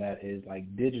something that is,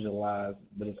 like, digitalized,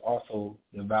 but it's also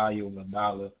the value of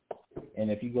 $1.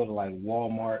 And if you go to, like,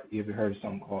 Walmart, you ever heard of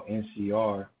something called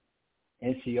NCR?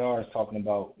 NCR is talking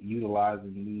about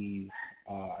utilizing these,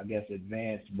 I guess,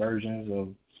 advanced versions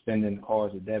of spending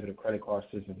cards or debit or credit card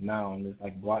systems now, and it's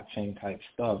like blockchain type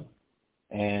stuff,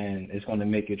 and it's going to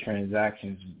make your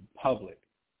transactions public,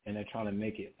 and they're trying to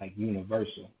make it like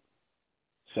universal.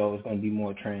 So it's going to be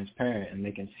more transparent, and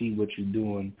they can see what you're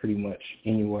doing pretty much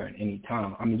anywhere and any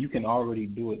time. I mean, you can already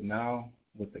do it now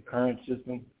with the current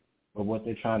system, but what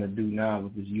they're trying to do now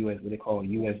with this what they call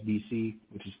USDC,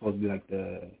 which is supposed to be like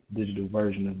the digital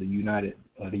version of the United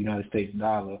States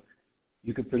dollar,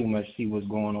 you could pretty much see what's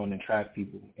going on and track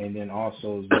people. And then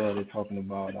also as well, they're talking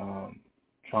about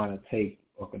trying to take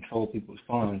or control people's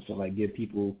funds. So like give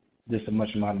people this a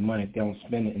much amount of money. If they don't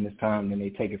spend it in this time, then they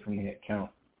take it from their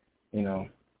account. You know,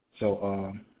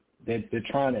 so they're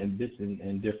trying to invest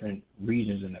in different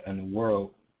regions in the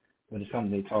world, but it's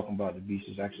something they're talking about. The beast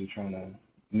is actually trying to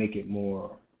make it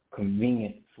more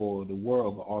convenient for the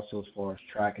world, but also as far as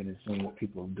tracking and seeing what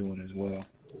people are doing as well.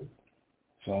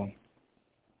 So,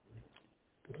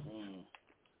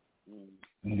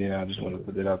 yeah, I just want to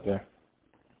put it out there.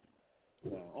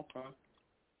 Yeah, okay.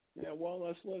 Yeah, well,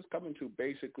 let's come into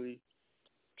basically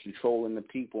controlling the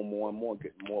people more and more,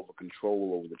 getting more of a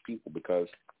control over the people, because,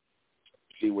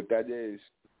 see, what that is,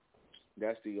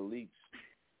 that's the elites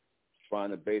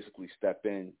trying to basically step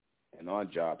in our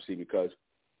job. See, because,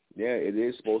 yeah, it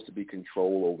is supposed to be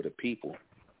control over the people,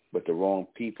 but the wrong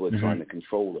people are trying to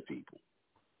control the people,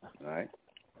 all right?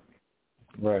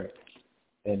 Right.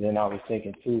 And then I was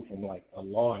thinking, too, from, like, a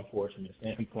law enforcement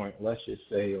standpoint, let's just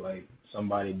say, like,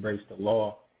 somebody breaks the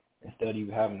law, instead of you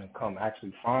having to come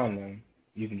actually find them,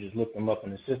 you can just look them up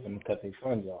in the system and cut their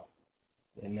funds off.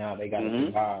 And now they got to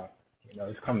survive. You know,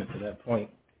 it's coming to that point.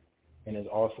 And it's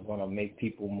also going to make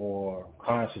people more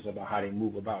conscious about how they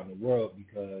move about in the world,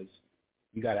 because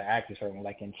you got to act a certain way.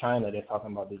 Like in China, they're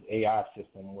talking about this AI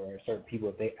system where certain people,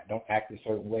 if they don't act a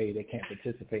certain way, they can't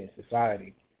participate in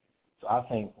society. So I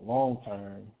think long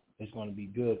term, it's going to be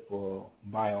good for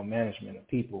biomanagement of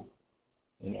people,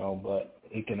 you know, but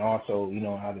it can also, you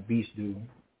know, how the beasts do,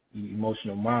 the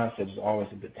emotional mindset is always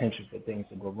a potential for things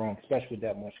to go wrong, especially with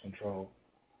that much control.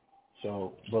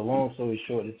 So, but long story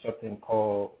short, it's something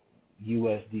called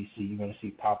USDC. You're going to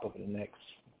see pop up in the next,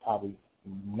 probably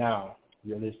now,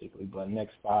 realistically, but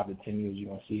next 5 to 10 years, you're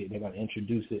going to see it. They're going to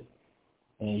introduce it,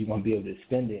 and you're going to be able to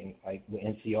spend it. Like the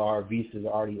NCR, Visa's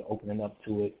already opening up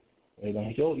to it. They're going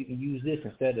to say, oh, you can use this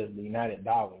instead of the United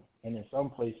Dollar. And in some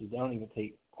places, they don't even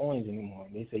take coins anymore.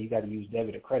 They say you got to use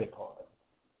debit or credit card.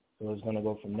 So it's going to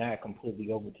go from that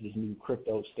completely over to this new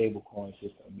crypto stablecoin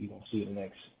system. You're going to see it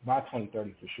next, by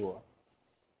 2030 for sure.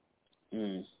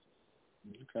 Okay.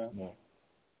 Yeah.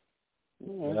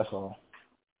 Yeah, that's all.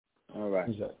 All right.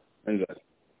 Exactly.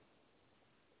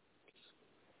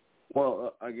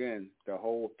 Well, again, the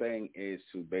whole thing is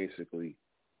to basically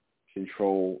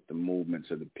control the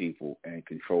movements of the people and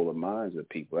control the minds of the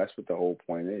people. That's what the whole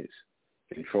point is.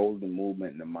 Control the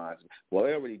movement and the minds. Well,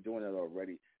 they're already doing it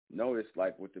already. Notice,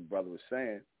 like what the brother was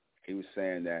saying, he was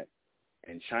saying that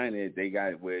in China, they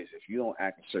got it where if you don't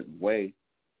act a certain way,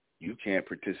 you can't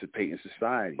participate in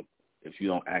society if you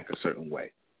don't act a certain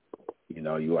way. You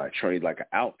know, you are treated like an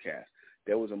outcast.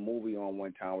 There was a movie on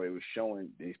one time where it was showing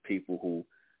these people who,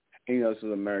 you know, this is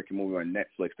an American movie on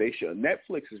Netflix.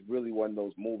 Netflix is really one of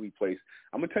those movie places.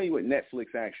 I'm going to tell you what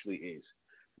Netflix actually is.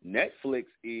 Netflix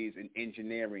is an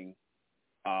engineering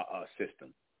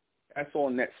system. That's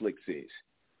all Netflix is.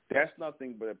 That's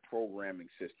nothing but a programming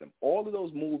system. All of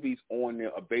those movies on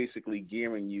there are basically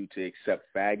gearing you to accept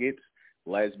faggots,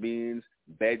 lesbians,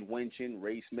 bedwenching,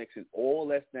 race mixing. All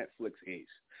that Netflix is.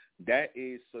 That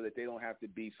is so that they don't have to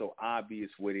be so obvious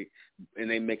with it, and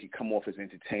they make it come off as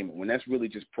entertainment when that's really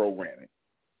just programming.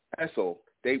 That's all.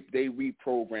 They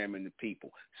reprogramming the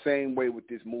people. Same way with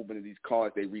this movement of these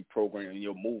cars, they reprogramming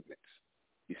your movements.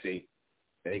 You see,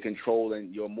 they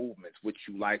controlling your movements, what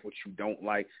you like, what you don't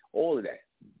like, all of that.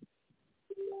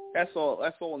 That's all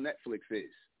Netflix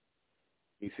is.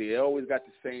 You see, they always got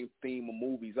the same theme of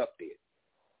movies up there.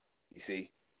 You see,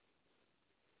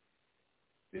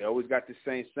 they always got the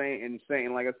same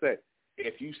saying. Like I said,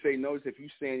 if you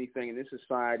say anything in this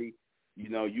society, you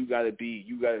know, you gotta be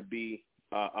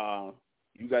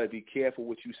careful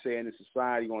what you say in the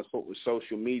society on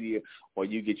social media, or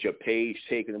you get your page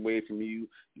taken away from you.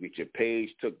 You get your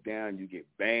page took down. You get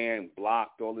banned,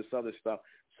 blocked, all this other stuff.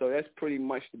 So that's pretty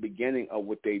much the beginning of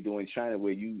what they do in China,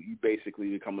 where you basically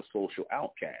become a social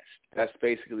outcast. That's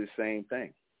basically the same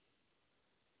thing.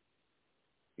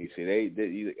 You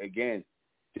see, again,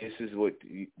 this is what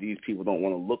these people don't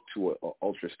want to look to or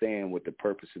understand what the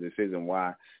purpose of this is, and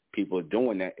why people are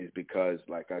doing that is because,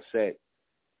 like I said,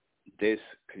 this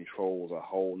controls a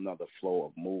whole nother flow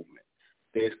of movement.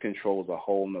 This controls a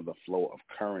whole nother flow of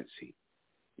currency.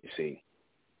 You see,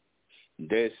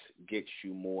 this gets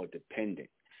you more dependent.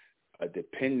 A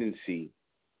dependency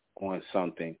on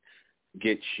something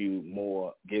gives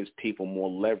people more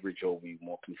leverage over you,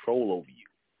 more control over you.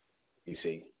 You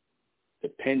see,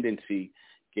 dependency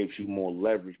gives you more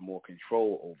leverage, more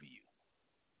control over you.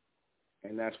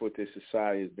 And that's what this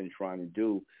society has been trying to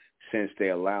do since they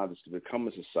allowed us to become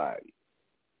a society.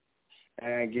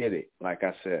 And I get it. Like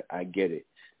I said, I get it.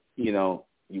 You know,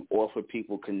 You offer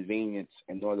people convenience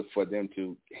in order for them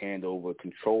to hand over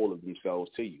control of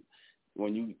themselves to you.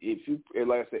 Like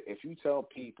I said, if you tell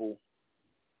people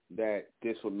that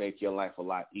this will make your life a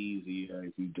lot easier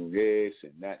if you do this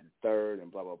and that and the third and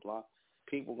blah, blah, blah,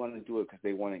 people are going to do it because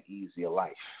they want an easier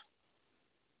life.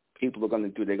 They're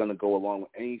going to go along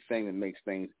with anything that makes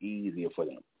things easier for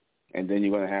them. And then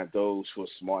you're going to have those who are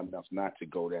smart enough not to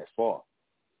go that far.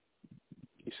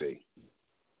 You see,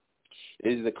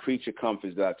 this is the creature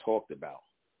comforts that I talked about.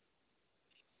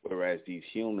 Whereas these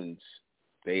humans,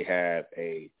 they have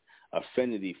a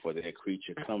affinity for their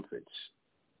creature comforts,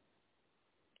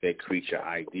 their creature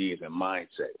ideas and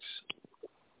mindsets.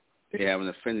 They have an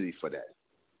affinity for that.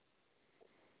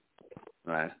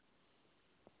 Right?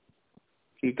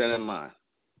 Keep that in mind.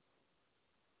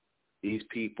 These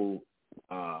people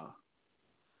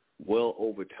will,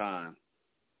 over time,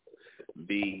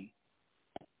 be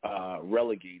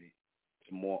relegated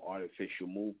to more artificial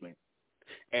movement.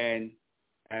 And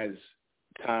as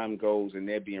time goes and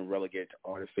they're being relegated to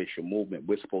artificial movement,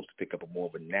 we're supposed to pick up a more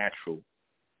of a natural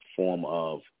form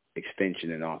of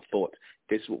extension in our thoughts.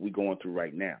 This is what we're going through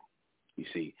right now. You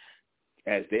see,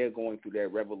 as they're going through their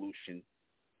revolution,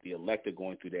 the elect are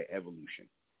going through their evolution.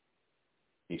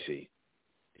 You see,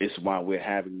 this is why we're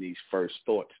having these first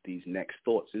thoughts, these next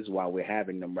thoughts. This is why we're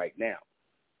having them right now.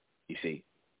 You see,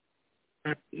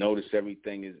 notice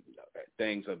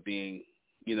things are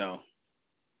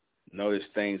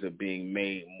being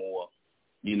made more,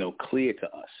 clear to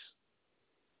us.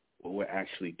 What we're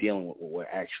actually dealing with, what we're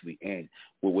actually in,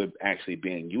 what we're actually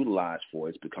being utilized for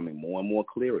is becoming more and more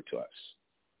clearer to us.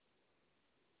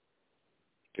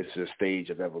 This is a stage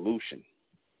of evolution.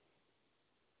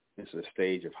 This is a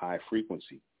stage of high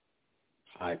frequency,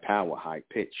 high power, high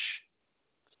pitch,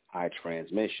 high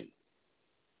transmission.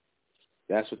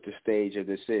 That's what the stage of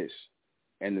this is.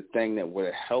 And the thing that would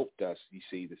have helped us, you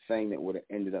see, the thing that would have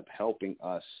ended up helping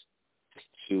us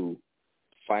to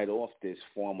fight off this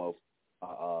form of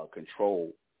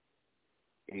control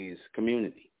is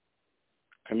community.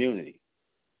 Community,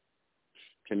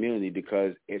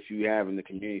 because if you have in the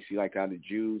community, see, like how the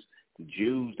Jews,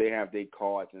 they have their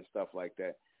cards and stuff like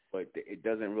that, but it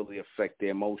doesn't really affect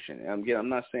their emotion. And I'm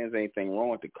not saying there's anything wrong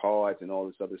with the cards and all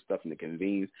this other stuff and the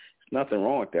convenience. There's nothing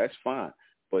wrong with that. That's fine.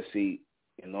 But see,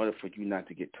 in order for you not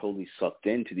to get totally sucked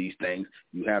into these things,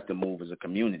 you have to move as a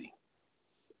community.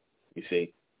 You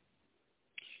see,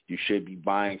 you should be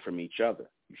buying from each other.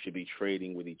 You should be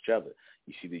trading with each other.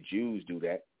 You see, the Jews do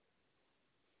that.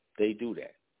 They do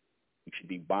that. You should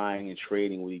be buying and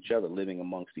trading with each other, living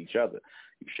amongst each other.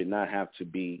 You should not have to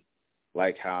be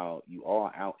like how you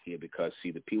are out here because,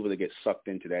 see, the people that get sucked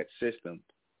into that system,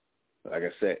 like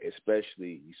I said,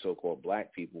 especially you so-called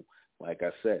black people, like I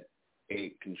said,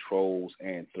 it controls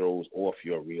and throws off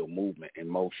your real movement and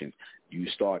motion. You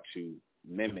start to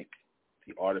mimic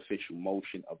the artificial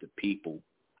motion of the people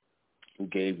who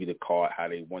gave you the card how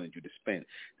they wanted you to spend.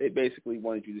 They basically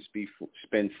wanted you to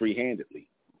spend free-handedly.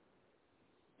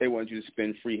 They wanted you to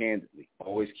spend free-handedly.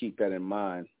 Always keep that in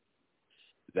mind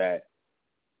that,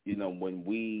 when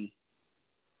we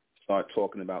start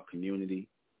talking about community,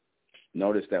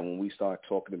 notice that when we start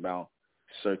talking about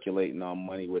circulating our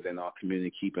money within our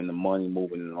community, keeping the money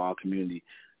moving in our community,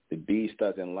 the beast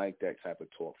doesn't like that type of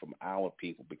talk from our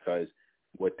people because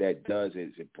what that does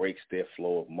is it breaks their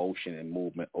flow of motion and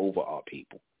movement over our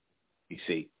people. You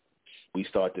see, we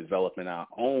start developing our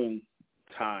own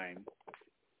time,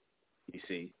 you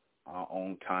see, our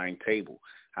own timetable,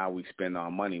 how we spend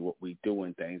our money, what we do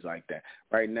and things like that.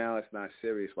 Right now it's not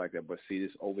serious like that, but see,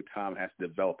 this over time has to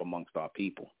develop amongst our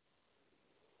people.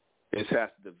 This has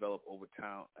to develop over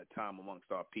time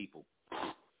amongst our people,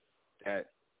 that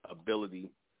ability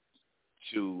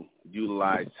to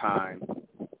utilize time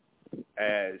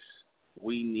as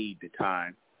we need the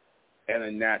time in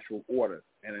a natural order,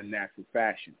 in a natural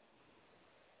fashion.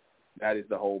 That is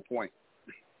the whole point.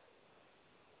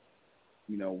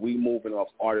 We moving off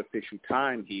artificial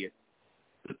time here,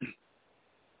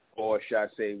 or should I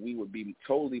say we would be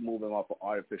totally moving off of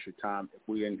artificial time if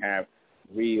we didn't have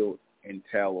real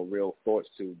intel or real thoughts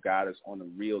to guide us on the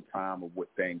real time of what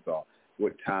things are,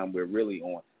 what time we're really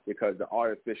on. Because the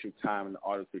artificial time and the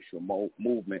artificial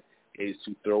movement is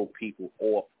to throw people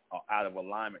off or out of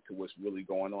alignment to what's really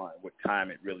going on, what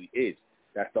time it really is.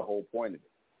 That's the whole point of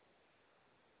it.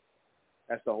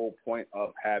 That's the whole point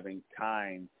of having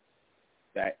time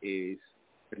that is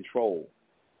controlled.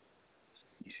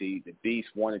 You see, the beast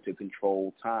wanted to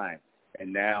control time,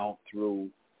 and now through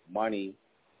money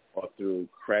or through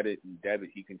credit and debit,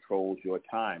 he controls your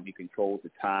time. He controls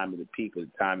the time of the people, the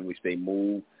time in which they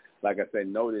move. Like I said,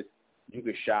 notice you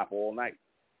can shop all night.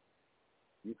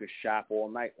 You could shop all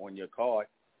night on your card,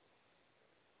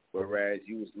 whereas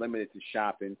you was limited to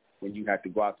shopping when you had to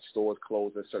go out. The stores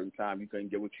closed at a certain time. You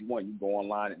couldn't get what you want. You go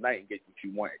online at night and get what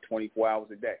you want 24 hours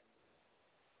a day.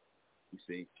 You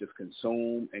see, just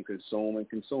consume and consume and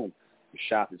consume. You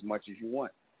shop as much as you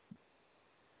want.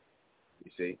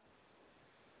 You see?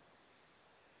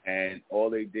 And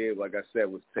all they did, like I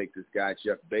said, was take this guy,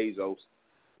 Jeff Bezos,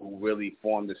 who really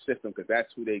formed the system, because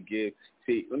that's who they give.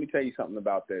 See, let me tell you something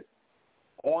about this.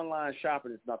 Online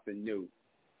shopping is nothing new.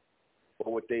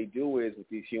 But what they do is, what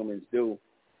these humans do,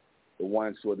 the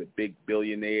ones who are the big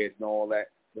billionaires and all that,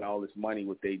 and all this money,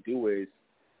 what they do is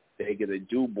they get a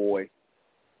do-boy,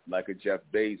 like a Jeff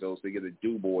Bezos. They get a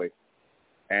do-boy.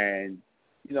 And,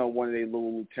 you know, one of their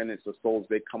little lieutenants or soldiers,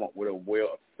 they come up with a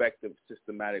well-effective,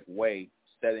 systematic way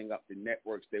setting up the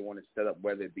networks they want to set up,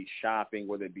 whether it be shopping,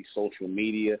 whether it be social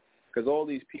media, because all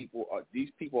these people are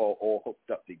all hooked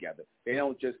up together. They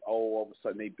don't just, all of a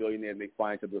sudden they billionaires, they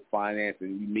find each other with finance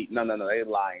and you meet. No, they're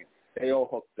lying. They all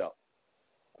hooked up.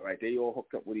 All right, they all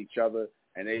hooked up with each other,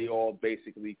 and they all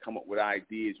basically come up with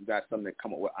ideas. You got some that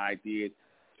come up with ideas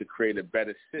to create a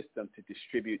better system to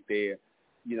distribute their,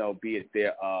 you know, be it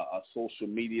their social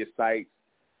media sites,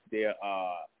 their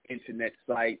internet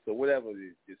sites, or whatever it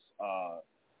is. Just,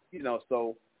 you know,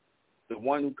 so the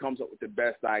one who comes up with the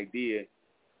best idea,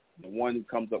 the one who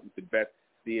comes up with the best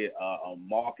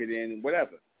marketing,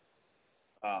 whatever,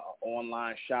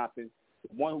 online shopping,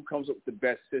 the one who comes up with the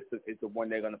best system is the one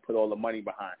they're going to put all the money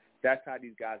behind. That's how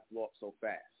these guys blow up so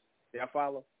fast. Y'all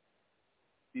follow?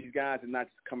 These guys are not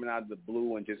just coming out of the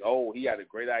blue and just, oh, he had a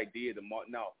great idea. No,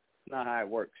 it's not how it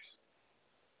works.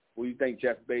 Where do you think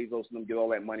Jeff Bezos and them get all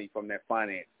that money from, that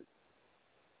financing?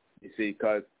 You see,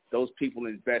 because those people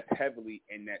invest heavily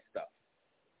in that stuff.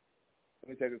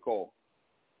 Let me take a call.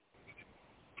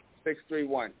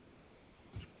 631.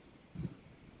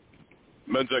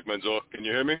 Menzek Menzo, can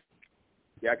you hear me?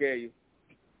 Yeah, I can hear you.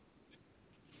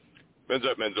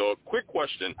 Menzek Menzo, quick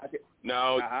question.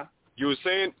 Now, you were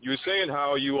saying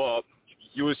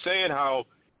how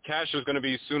cash is going to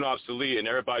be soon obsolete and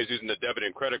everybody's using the debit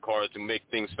and credit card to make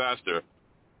things faster.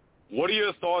 What are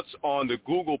your thoughts on the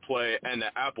Google Play and the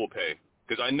Apple Pay?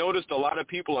 Because I noticed a lot of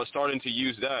people are starting to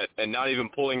use that and not even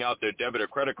pulling out their debit or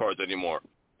credit cards anymore.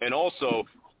 And also,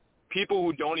 people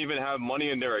who don't even have money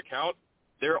in their account,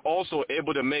 they're also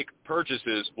able to make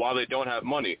purchases while they don't have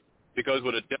money. Because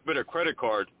with a debit or credit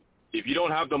card, if you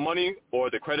don't have the money or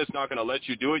the credit's not going to let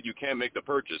you do it, you can't make the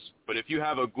purchase. But if you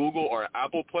have a Google or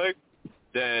Apple Play,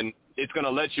 then it's going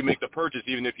to let you make the purchase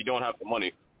even if you don't have the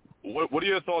money. What are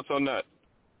your thoughts on that?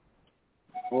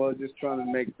 Well, just trying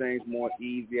to make things more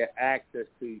easier access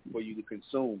to for you to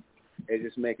consume. It's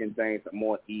just making things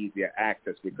more easier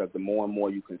access, because the more and more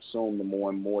you consume, the more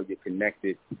and more you're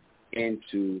connected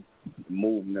into the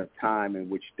movement of time in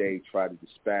which they try to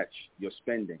dispatch your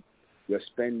spending. Your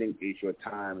spending is your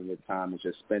time, and your time is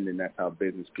your spending. That's how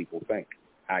business people think.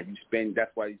 How you spend.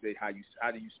 That's why you say how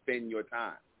do you spend your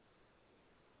time?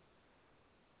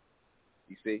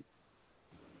 You see,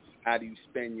 how do you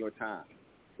spend your time?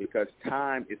 Because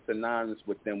time is synonymous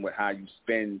with them with how you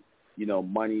spend, you know,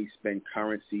 money, spend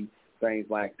currency, things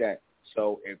like that.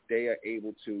 So if they are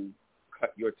able to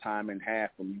cut your time in half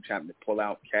from you trying to pull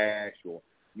out cash, or,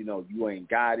 you know, you ain't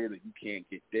got it, or you can't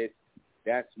get this,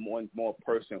 that's one more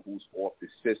person who's off the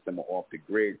system or off the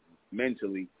grid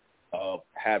mentally, of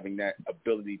having that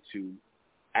ability to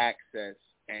access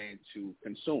and to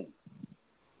consume.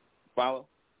 Follow?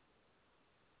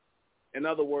 In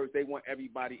other words, they want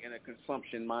everybody in a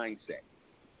consumption mindset,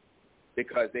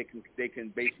 because they can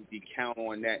basically count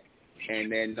on that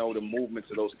and then know the movements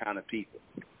of those kind of people.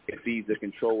 It's easy to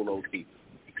control those people.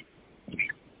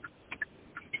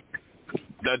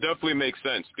 That definitely makes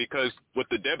sense, because with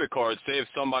the debit card, say if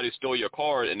somebody stole your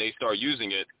card and they start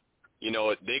using it, you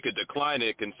know, they could decline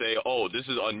it and say, oh, this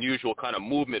is unusual kind of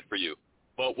movement for you.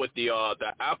 But with the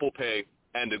Apple Pay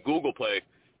and the Google Play,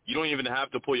 you don't even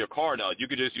have to pull your card out. You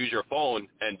could just use your phone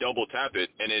and double tap it,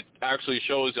 and it actually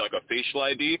shows like a facial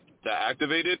ID to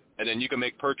activate it, and then you can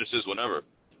make purchases whenever.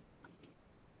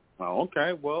 Oh,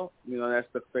 okay. Well, you know, that's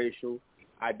the facial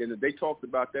identity. They talked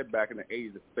about that back in the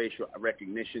 80s, the facial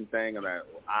recognition thing, or that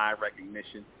eye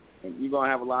recognition. And you're going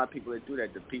to have a lot of people that do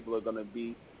that. The people are going to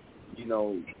be, you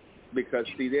know, because,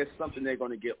 see, there's something they're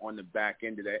going to get on the back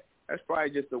end of that. That's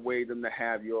probably just a way for them to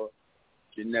have your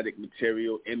genetic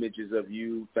material, images of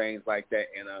you, things like that,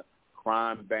 in a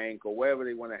crime bank or wherever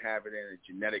they want to have it, in a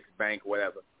genetics bank,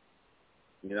 whatever,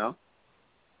 you know?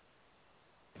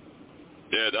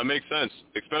 Yeah, that makes sense,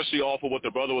 especially off of what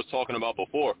the brother was talking about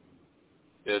before.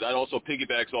 Yeah, that also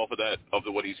piggybacks off of that, of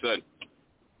what he said.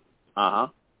 Uh-huh.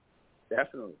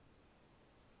 Definitely.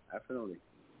 Definitely.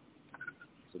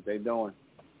 That's what they're doing.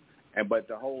 But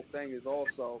the whole thing is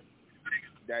also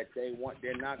that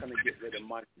they're not going to get rid of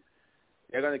money.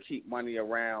 They're going to keep money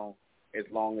around as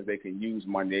long as they can use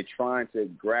money. They're trying to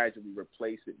gradually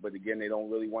replace it, but again, they don't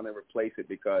really want to replace it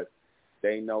because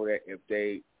they know that if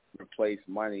they replace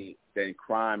money, then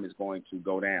crime is going to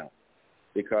go down.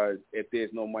 Because if there's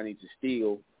no money to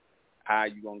steal, how are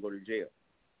you going to go to jail?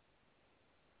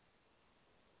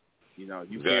 You know,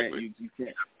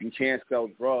 you can't sell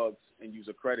drugs and use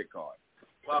a credit card.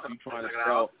 If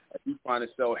you're trying to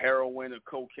sell heroin or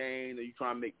cocaine, or you're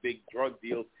trying to make big drug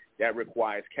deals, that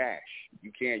requires cash.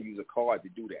 You can't use a card to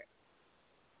do that.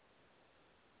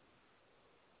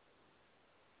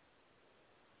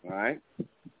 All right?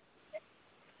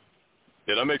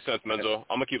 Yeah, that makes sense, Menzo.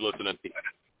 I'm going to keep listening.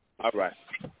 All right.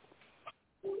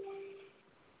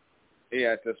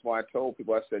 Yeah, that's why I told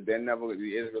people, I said, the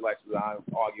Israelites will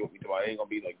argue with me about it ain't going to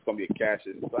be like, it's going to be a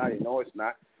cashless society. No, it's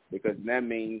not, because that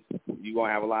means you're going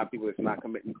to have a lot of people that's not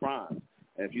committing crimes.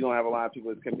 And if you don't have a lot of people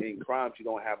that's committing crimes, you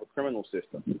don't have a criminal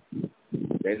system.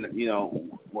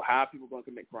 How are people going to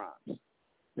commit crimes?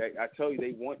 I tell you,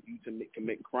 they want you to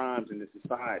commit crimes in this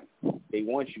society. They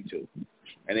want you to.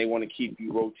 And they want to keep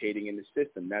you rotating in the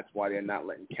system. That's why they're not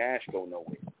letting cash go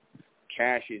nowhere.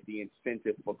 Cash is the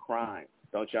incentive for crime.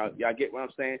 Don't y'all get what I'm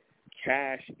saying?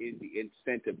 Cash is the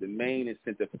incentive, the main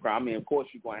incentive for crime. I mean, of course,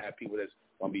 you're going to have people that's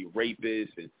going to be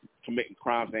rapists and committing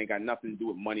crimes that ain't got nothing to do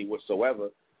with money whatsoever.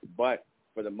 But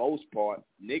for the most part,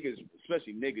 niggas,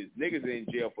 especially niggas are in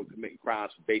jail for committing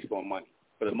crimes based on money,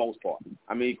 for the most part.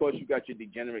 I mean, of course, you got your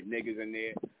degenerate niggas in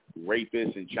there,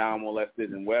 rapists and child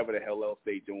molesters and whatever the hell else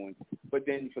they doing. But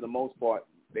then for the most part,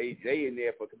 they in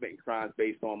there for committing crimes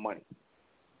based on money.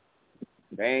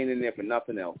 They ain't in there for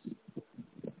nothing else.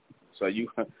 So you're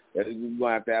going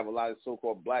to have a lot of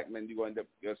so-called black men. You're going to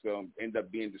end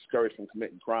up being discouraged from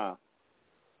committing crime.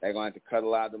 They're going to have to cut a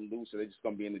lot of them loose, so they're just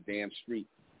going to be in the damn street.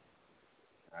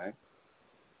 All right?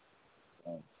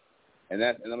 And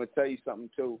I'm going to tell you something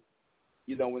too.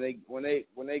 You know, when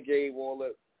they gave all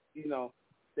the,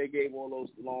 they gave all those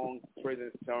long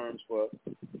prison terms for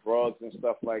drugs and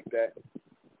stuff like that,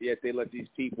 yet they let these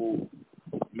people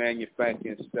manufacture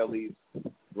and sell these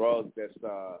drugs that's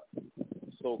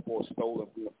so-called stolen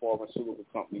from the pharmaceutical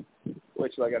company,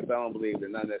 which, like I said, I don't believe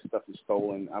that none of that stuff is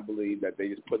stolen. I believe that they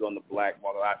just put it on the black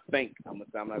market. I think, I'm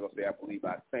not going to say I believe,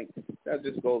 I think that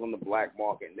just goes on the black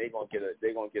market, and they're going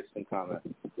to get some kind of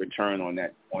return on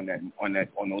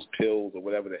those pills or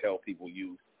whatever the hell people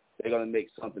use. They're going to make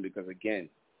something because, again,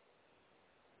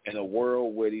 in a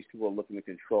world where these people are looking to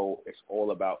control, it's all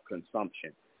about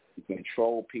consumption. You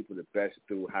control people the best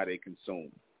through how they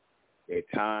consume, their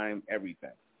time, everything.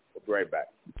 We'll be right back.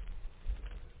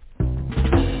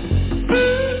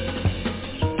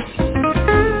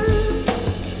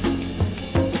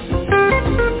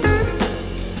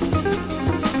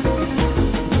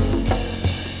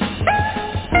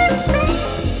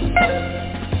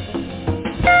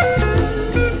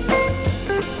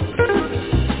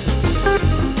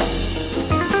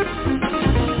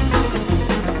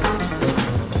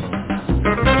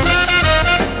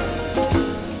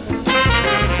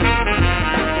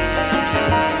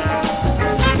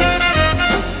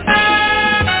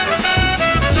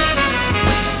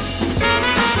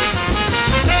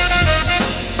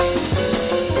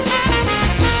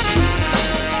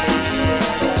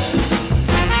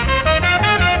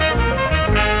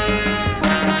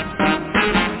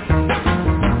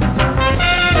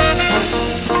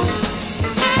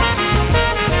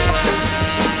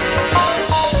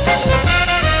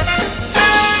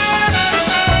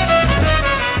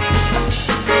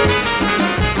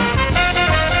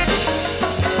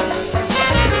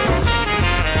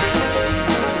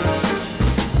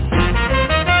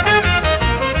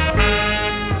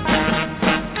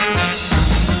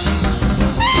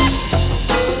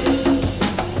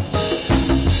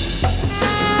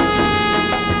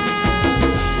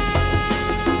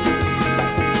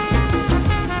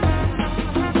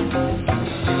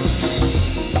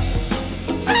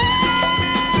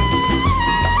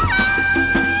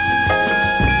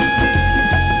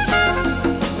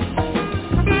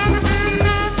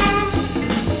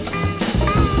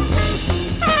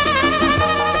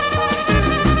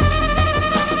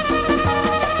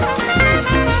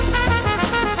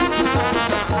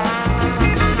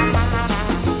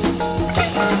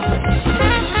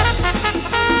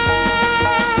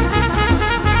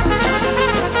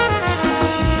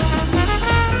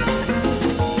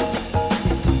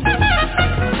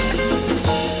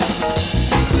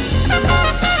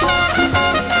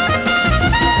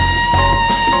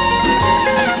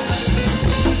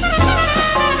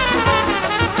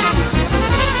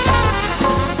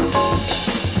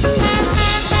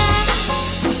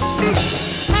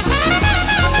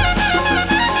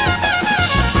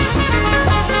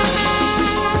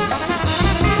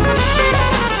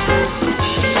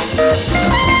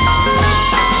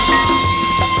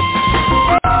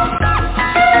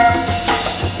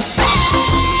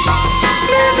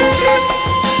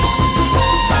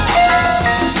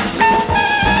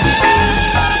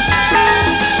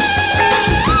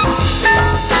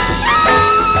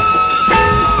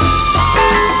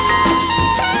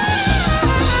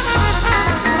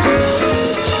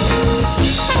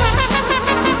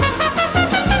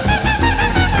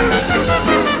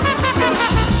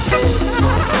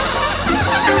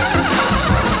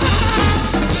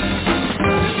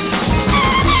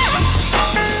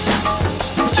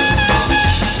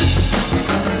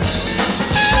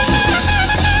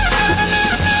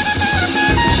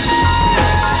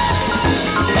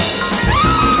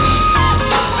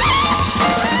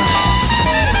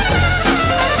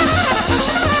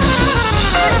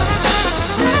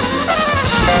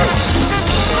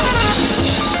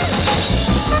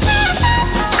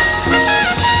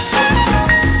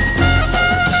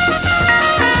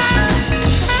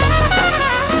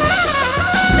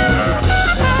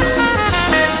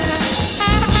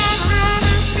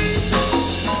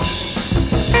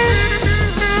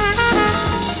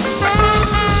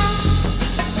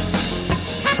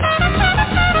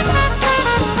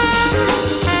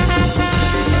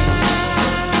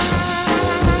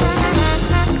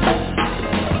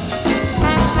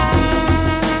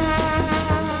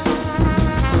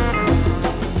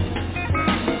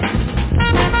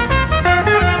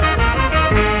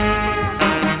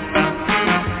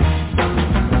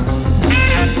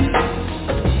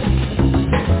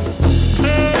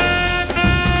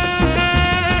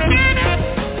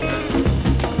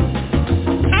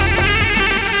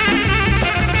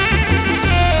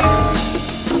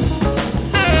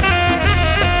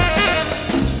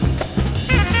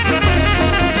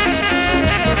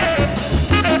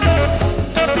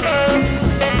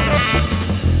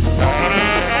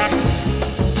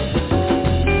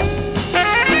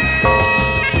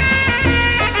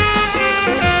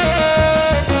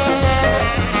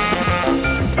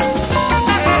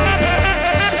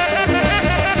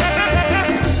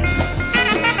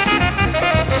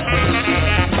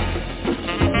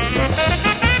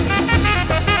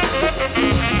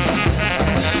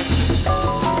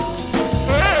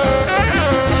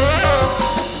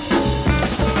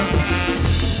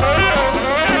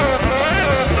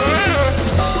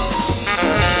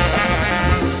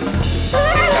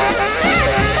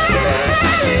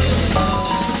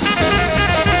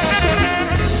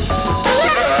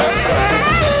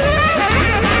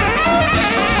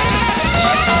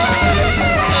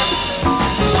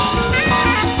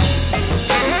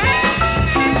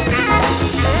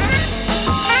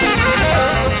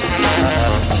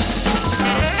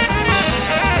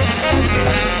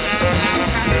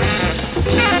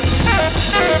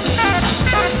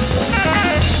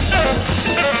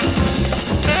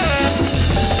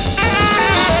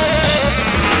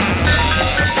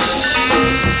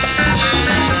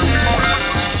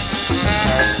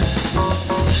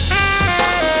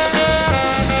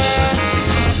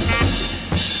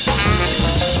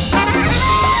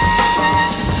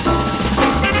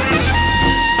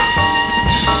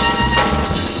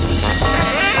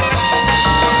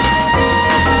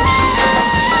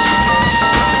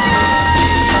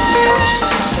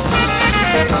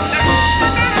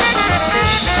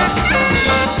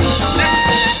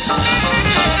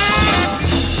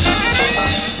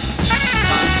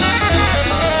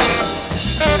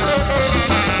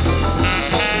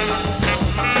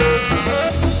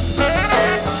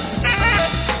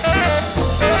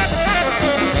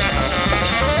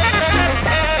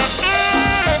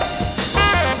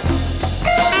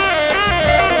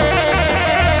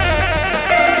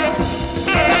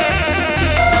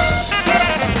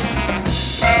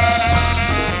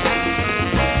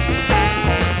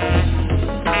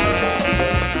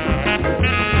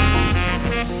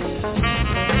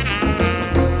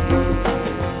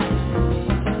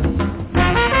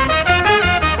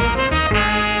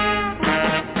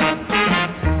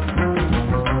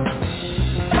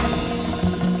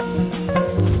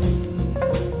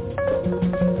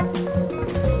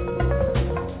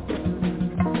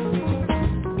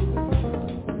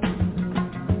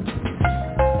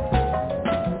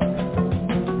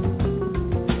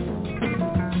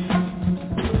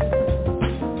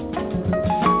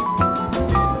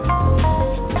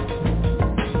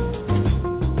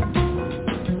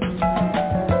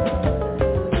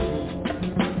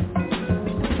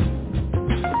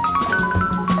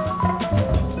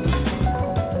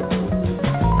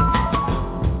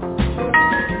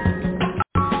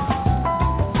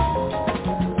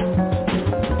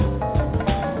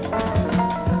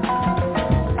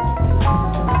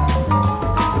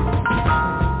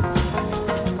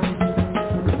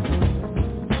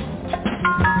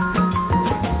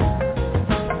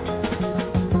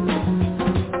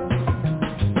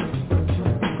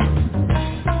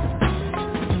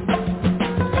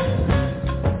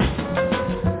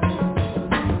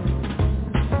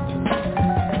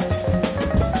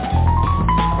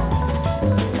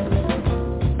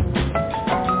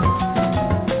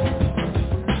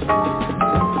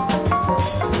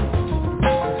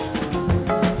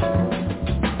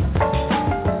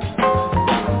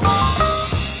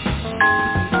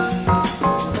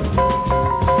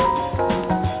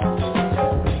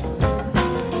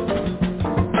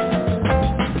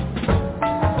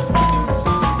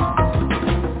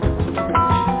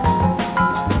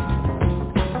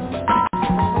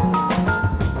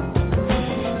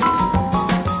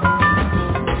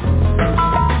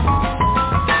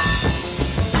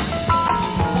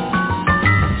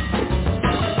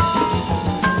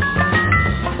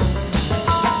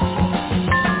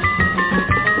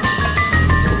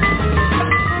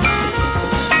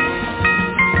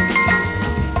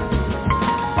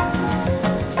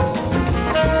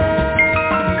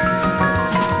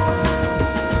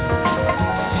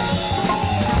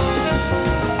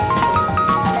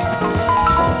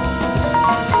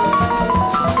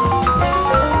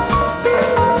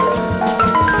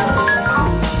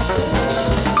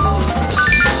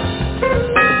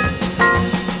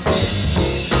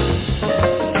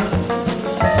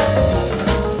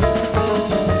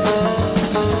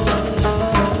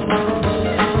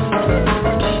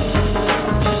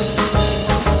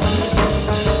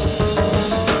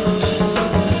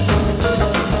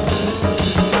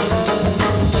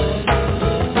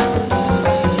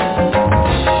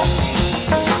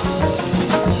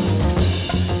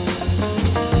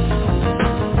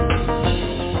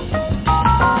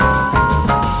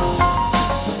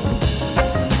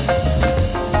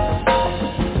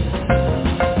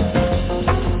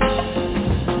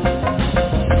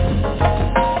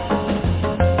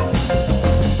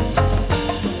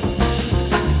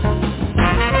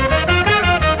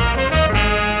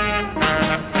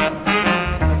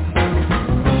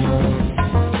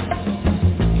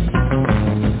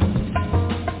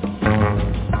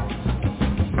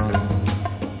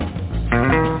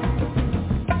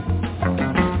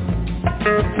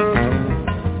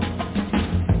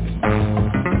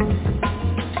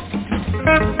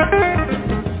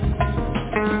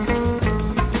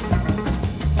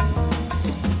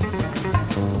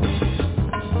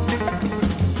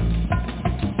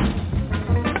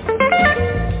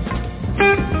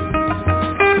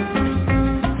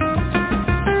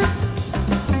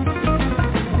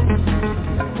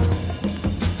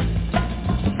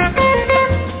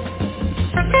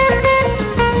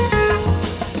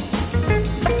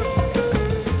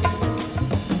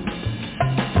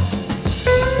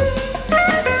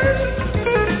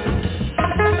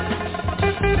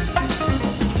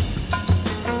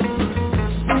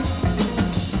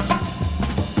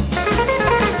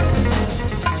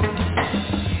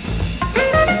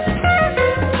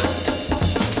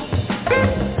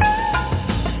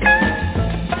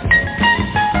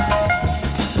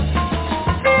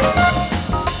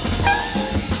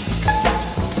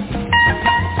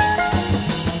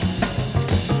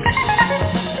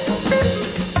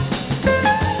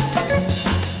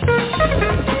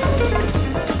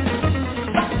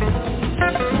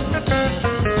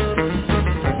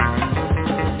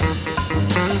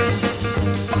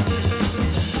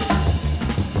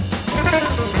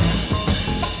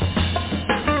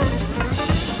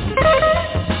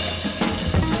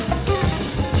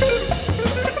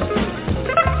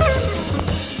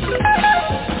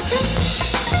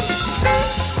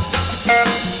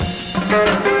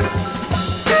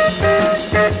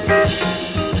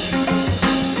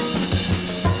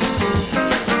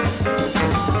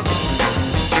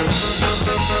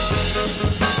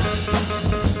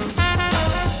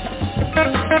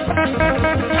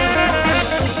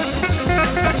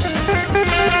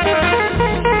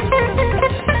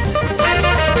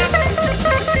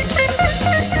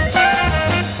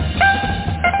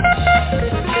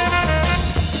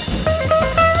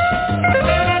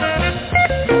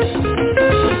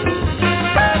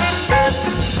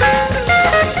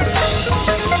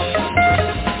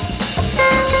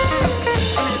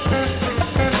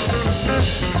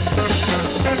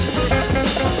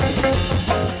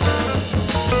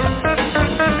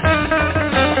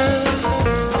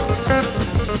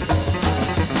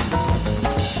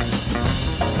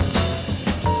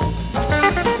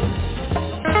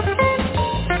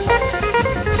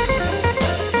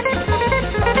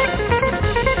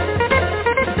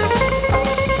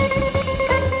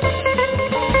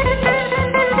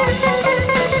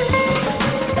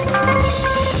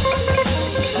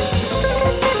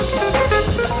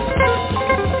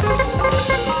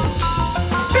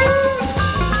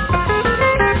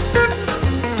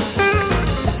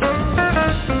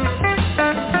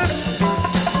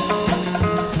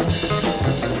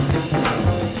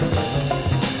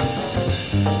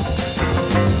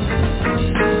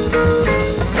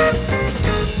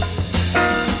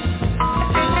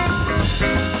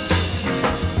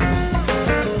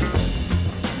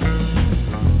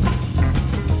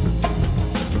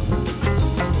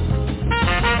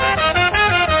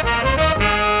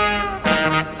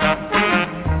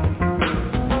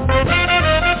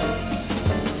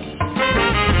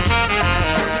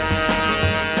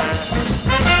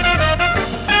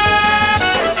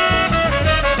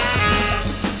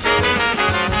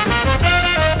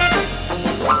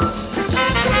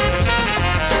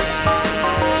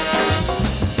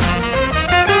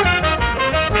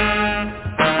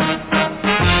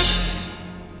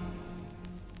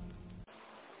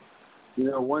 You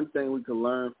know, one thing we can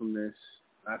learn from this,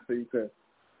 I think you could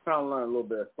kind of learn a little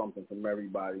bit of something from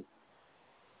everybody,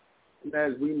 and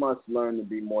that is we must learn to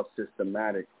be more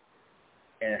systematic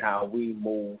in how we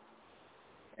move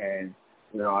and,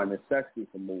 you know, our necessity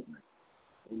for movement.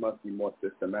 We must be more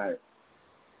systematic.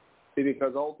 See,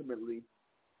 because ultimately,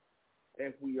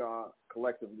 if we are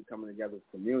collectively coming together as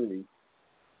a community,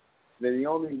 then the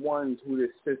only ones who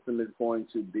this system is going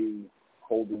to be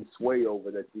holding sway over,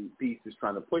 that the beast is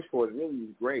trying to push for, is really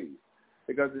these grades.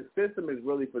 Because the system is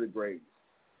really for the grades.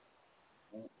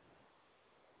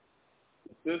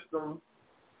 The system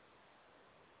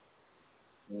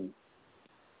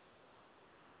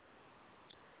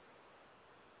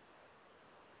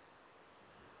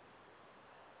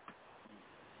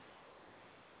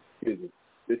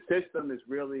the system is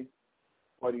really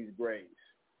for these grades,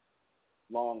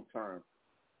 long term,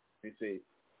 you see.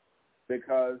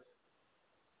 Because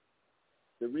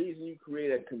the reason you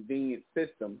create a convenient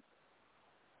system,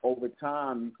 over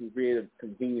time you can create a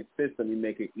convenient system, you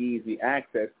make it easy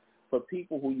access for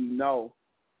people who you know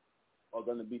are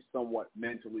going to be somewhat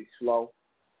mentally slow.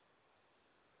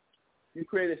 You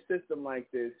create a system like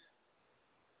this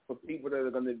for people that are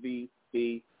going to be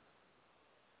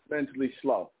mentally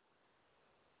slow.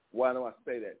 Why do I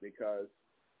say that? Because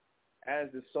as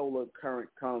the solar current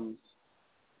comes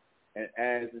and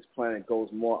as this planet goes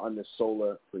more under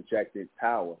solar projected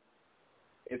power,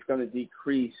 it's going to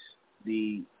decrease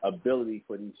the ability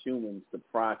for these humans to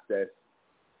process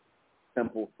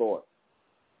simple thought,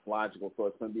 logical thought.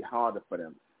 It's going to be harder for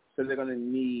them. So they're going to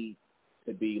need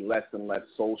to be less and less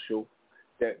social.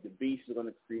 That the beast is going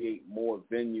to create more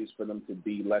venues for them to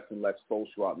be less and less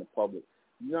social out in the public.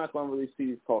 You're not going to really see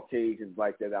these Caucasians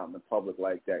like that out in the public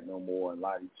like that no more. And a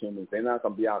lot of these humans, they're not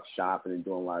going to be out shopping and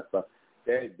doing a lot of stuff.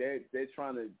 They're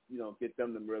trying to, you know, get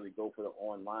them to really go for the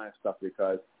online stuff,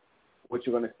 because what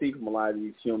you're going to see from a lot of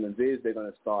these humans is they're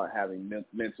going to start having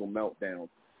mental meltdowns.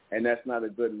 And that's not a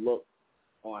good look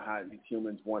on how these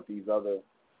humans want these other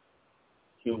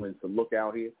humans to look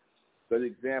out here. Good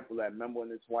example, that remember when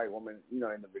this white woman, you know,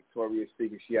 in the Victoria's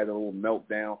Secret, she had a little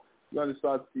meltdown. You're going to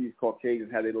start to see these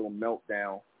Caucasians have a little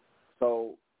meltdown.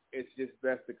 So it's just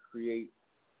best to create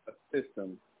a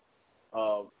system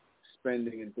of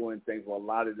spending and doing things where a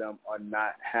lot of them are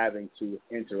not having to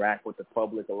interact with the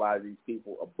public. A lot of these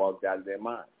people are bugged out of their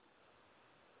minds.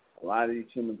 A lot of these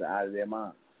humans are out of their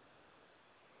minds.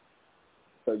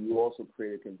 So you also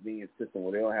create a convenient system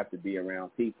where they don't have to be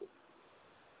around people.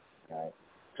 Right?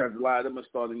 Because a lot of them are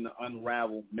starting to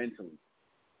unravel mentally.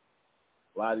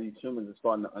 A lot of these humans are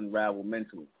starting to unravel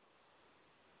mentally.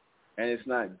 And it's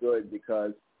not good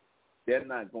because they're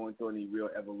not going through any real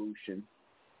evolution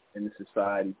in the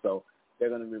society. So they're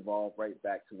going to revolve right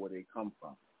back to where they come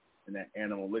from, in that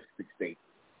animalistic state,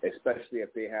 especially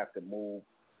if they have to move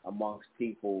amongst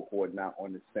people who are not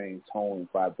on the same tone,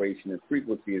 vibration, and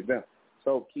frequency as them.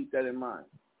 So keep that in mind.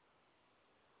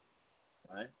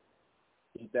 All right?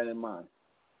 Keep that in mind.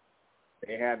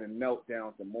 They're having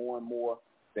meltdowns, and more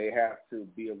they have to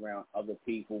be around other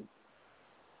people.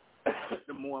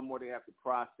 The more and more they have to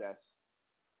process,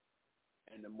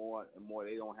 and the more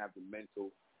they don't have the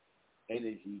mental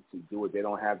energy to do it. They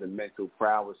don't have the mental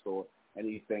prowess or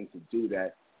anything to do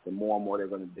that. The more and more they're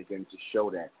going to begin to show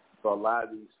that. So a lot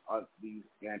of these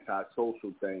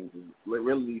antisocial things is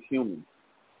really these humans,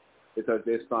 because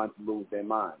they're starting to lose their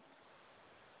minds.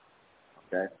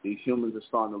 Okay, these humans are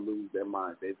starting to lose their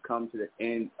minds. They've come to the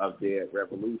end of their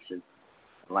revolution.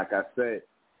 Like I said,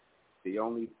 the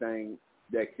only thing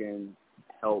that can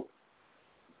help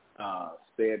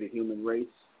spare the human race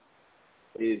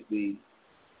is the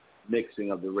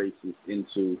mixing of the races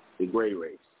into the gray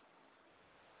race.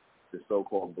 The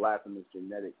so-called blasphemous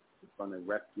genetics is going to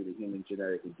rescue the human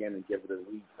genetic again and give it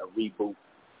a reboot,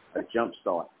 a jump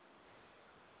start.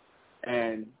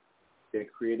 And they're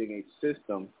creating a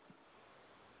system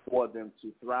for them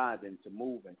to thrive and to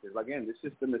move in. Because again, the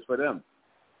system is for them.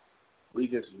 We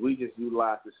just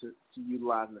utilizing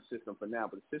the system for now,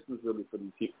 but the system is really for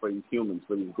these humans,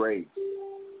 for these grades.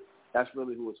 That's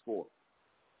really who it's for.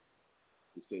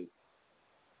 You see,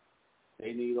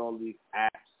 they need all these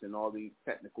apps and all these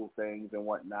technical things and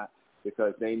whatnot,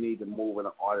 because they need to move in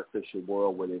an artificial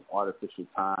world where there's artificial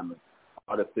time and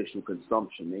artificial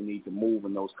consumption. They need to move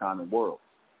in those kind of worlds.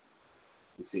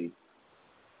 You see,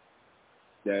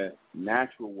 the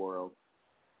natural world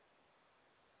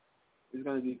is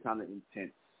going to be kind of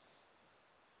intense.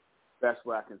 That's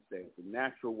what I can say. The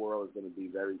natural world is going to be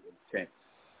very intense,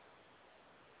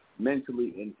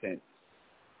 mentally intense.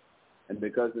 And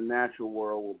because the natural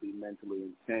world will be mentally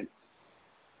intense,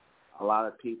 a lot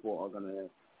of people are going to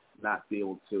not be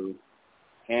able to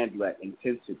handle that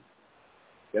intensity.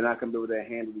 They're not going to be able to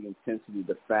handle the intensity,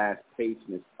 the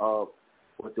fast-pacedness of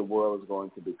what the world is going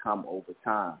to become over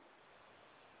time,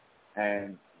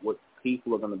 and what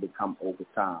people are going to become over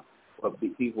time. What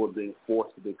people are being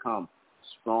forced to become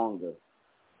stronger,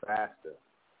 faster,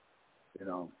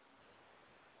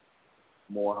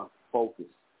 more focused.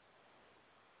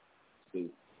 See,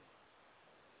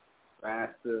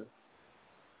 faster,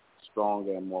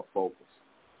 stronger, and more focused.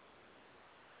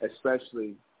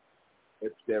 Especially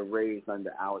if they're raised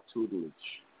under our tutelage.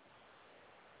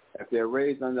 If they're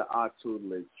raised under our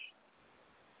tutelage,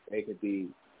 they could be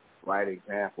bright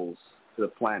examples to the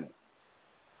planet.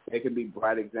 They could be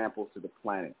bright examples to the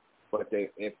planet. But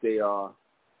if they are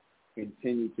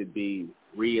continue to be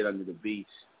reared under the beast,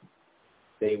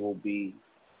 they will be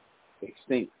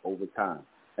extinct over time.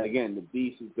 And again, the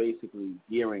beast is basically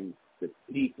gearing the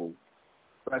people,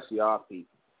 especially our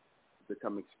people, to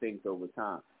become extinct over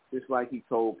time. Just like he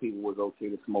told people it was okay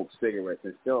to smoke cigarettes,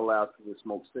 and still allows people to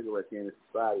smoke cigarettes here in this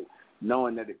society,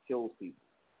 knowing that it kills people.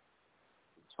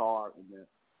 The tar and the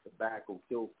tobacco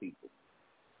kills people.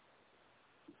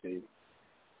 You see?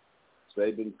 So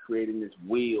they've been creating this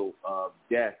wheel of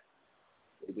death.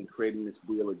 They've been creating this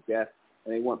wheel of death,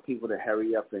 and they want people to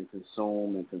hurry up and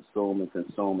consume and consume and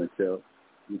consume until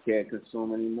you can't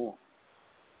consume anymore.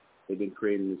 They've been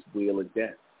creating this wheel of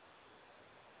death.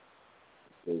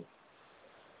 You see?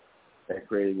 They're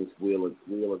creating this wheel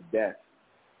of death.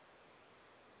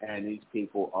 And these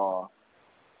people are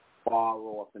far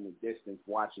off in the distance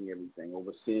watching everything,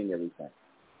 overseeing everything.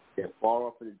 They're far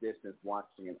off in the distance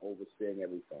watching and overseeing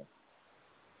everything.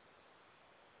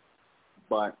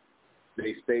 But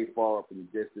they stay far off in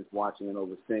the distance watching and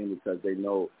overseeing because they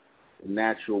know the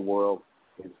natural world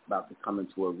is about to come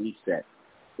into a reset.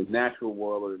 The natural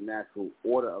world, or the natural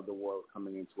order of the world,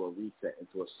 coming into a reset,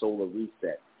 into a solar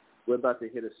reset. We're about to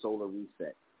hit a solar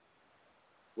reset.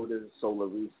 What is a solar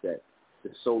reset? The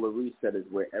solar reset is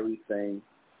where everything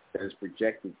that is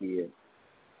projected here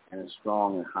and is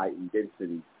strong and heightened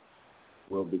density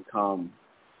will become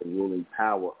the ruling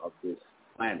power of this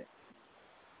planet.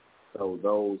 So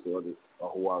those who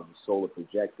are the solar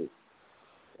projected,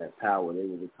 that power, they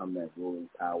will become that ruling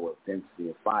power of density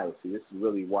of fire. See, this is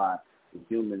really why the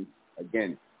humans,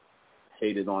 again,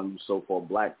 hated on you so-called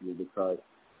black people, because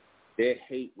their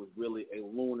hate was really a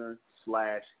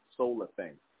lunar/solar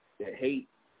thing. The hate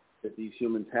that these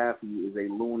humans have for you is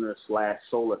a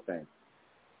lunar/solar thing.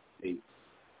 The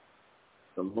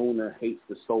lunar hates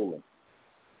the solar.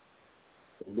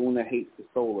 The lunar hates the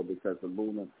solar because the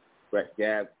lunar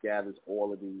gathers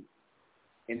all of the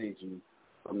energy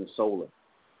from the solar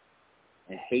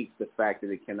and hates the fact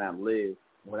that it cannot live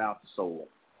without the solar.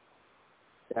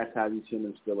 That's how these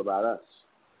humans feel about us.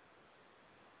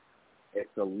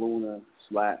 It's a lunar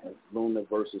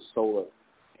versus solar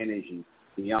energy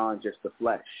beyond just the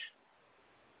flesh.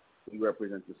 We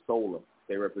represent the solar.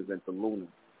 They represent the lunar.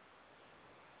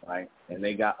 Right? And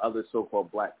they got other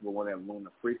so-called black people on that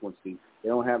lunar frequency. They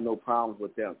don't have no problems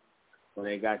with them. When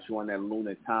they got you on that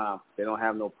lunar time, they don't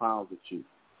have no problems with you.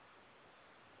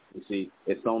 You see,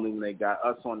 it's only when they got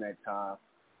us on that time,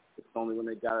 it's only when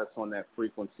they got us on that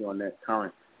frequency, on that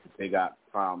current, that they got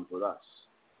problems with us.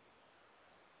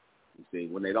 You see,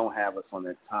 when they don't have us on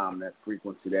that time, that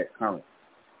frequency, that current.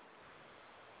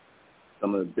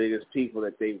 Some of the biggest people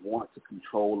that they want to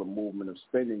control the movement of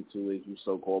spending to is you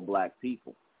so-called black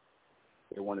people.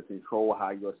 They want to control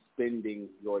how you're spending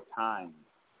your time.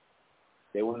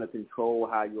 They want to control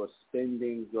how you're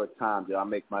spending your time. Did I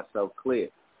make myself clear?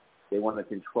 They want to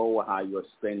control how you're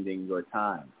spending your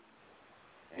time.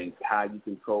 And how you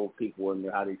control people and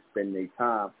how they spend their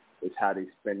time is how they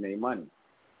spend their money.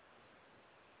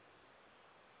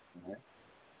 Okay?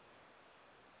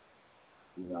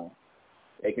 You know,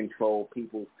 they control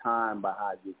people's time by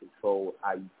how you control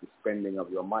the spending of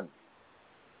your money.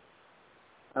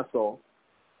 That's all.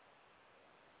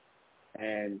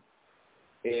 And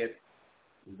if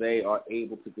they are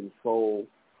able to control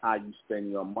how you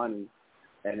spend your money,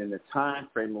 and in the time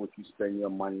frame in which you spend your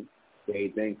money,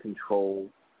 they then control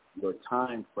your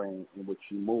time frame in which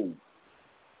you move.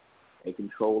 They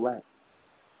control that.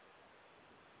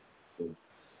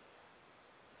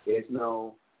 There's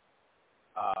no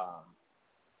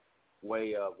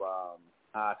way of,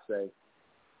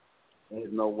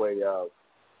 there's no way of,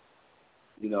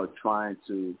 trying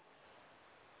to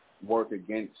work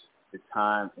against the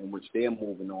time in which they're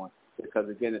moving on. Because,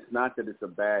 again, it's not that it's a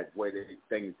bad way that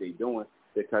things they're doing,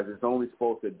 because it's only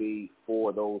supposed to be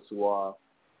for those who are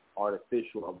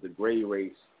artificial of the gray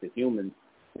race, the humans.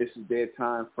 This is their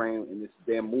time frame and this is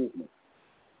their movement.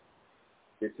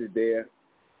 This is their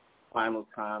final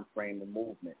time frame of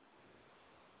movement.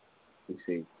 You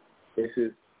see, This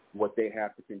is what they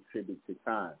have to contribute to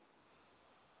time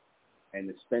and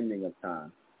the spending of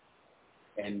time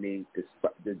and the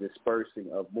dispersing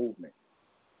of movement.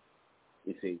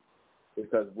 You see,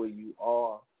 because where you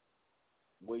are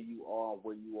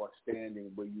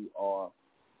standing, where you are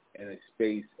in a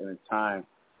space and a time,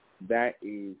 that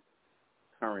is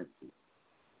currency.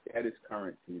 That is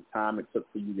currency. The time it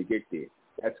took for you to get there,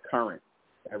 that's current.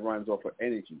 That runs off of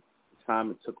energy. The time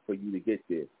it took for you to get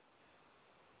there.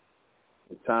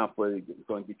 The time for it is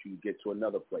going to get you to get to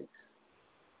another place.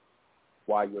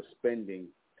 While you're spending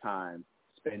time,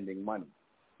 spending money.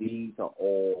 These are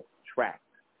all tracked.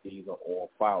 These are all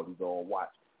filed. These are all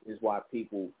watched. This is why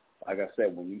people, like I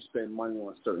said, when you spend money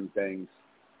on certain things,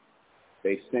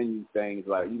 they send you things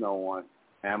like, on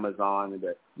Amazon, and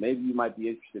that maybe you might be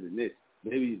interested in this.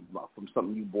 Maybe from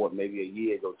something you bought maybe a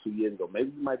year ago, 2 years ago.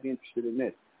 Maybe you might be interested in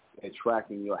this. And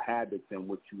tracking your habits and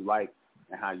what you like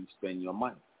and how you spend your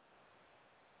money.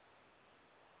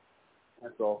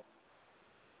 That's all.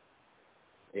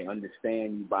 They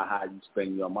understand you by how you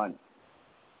spend your money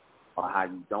or how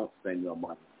you don't spend your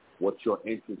money, what your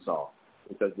interests are.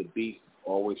 Because the beast is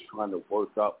always trying to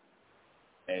work up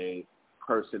a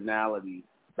personality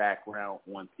background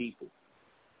on people.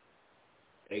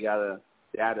 They got a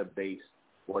database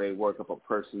where they work up a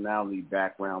personality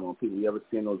background on people. You ever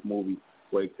seen those movies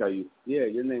where they tell you, yeah,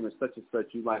 your name is such and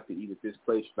such, you like to eat at this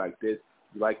place, you like this,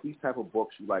 you like these type of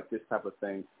books, you like this type of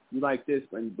thing, you like this,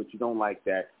 but you don't like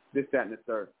that, this, that, and the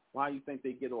third. Why do you think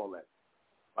they get all that?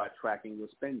 By tracking your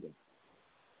spending,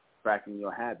 tracking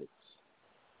your habits,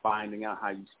 finding out how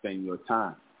you spend your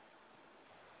time.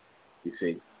 You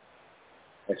see,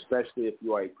 especially if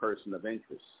you are a person of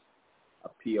interest, a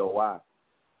POI.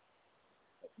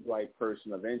 If you are a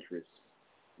person of interest,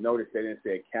 notice they didn't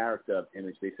say a character of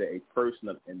image, they said a person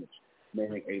of image,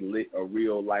 meaning a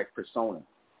real life persona.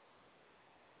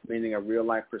 Meaning a real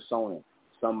life persona,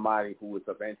 somebody who is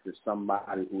of interest,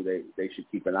 somebody who they should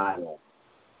keep an eye on.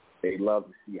 They love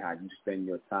to see how you spend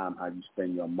your time, how you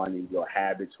spend your money, your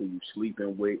habits, who you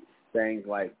sleeping with, things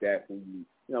like that, who you,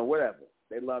 whatever.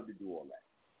 They love to do all that.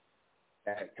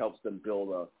 That helps them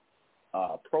build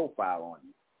a profile on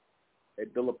you. They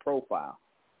build a profile,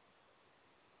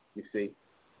 you see.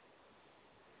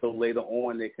 So later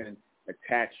on they can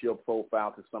attach your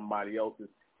profile to somebody else's.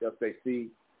 They'll say,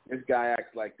 see, this guy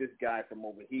acts like this guy from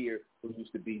over here who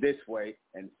used to be this way,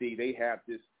 and see, they have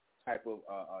this type of,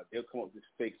 they'll come up with this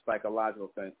fake psychological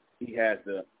thing. He has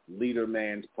the leader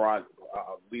man's I'm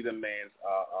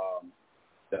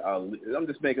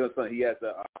just making up something. He has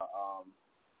the,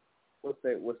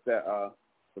 the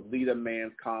leader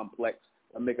man's complex.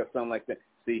 I'll make up something like that.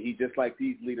 See, he just like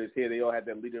these leaders here, they all have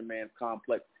that leader man's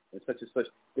complex and such and such.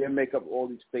 They make up all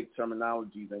these fake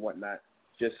terminologies and whatnot,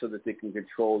 just so that they can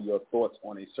control your thoughts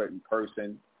on a certain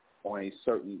person, on a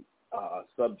certain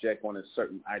subject, on a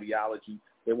certain ideology.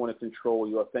 They want to control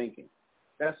your thinking.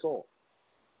 That's all.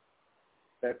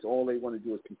 That's all they want to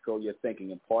do is control your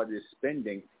thinking. And part of this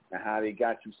spending and how they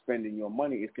got you spending your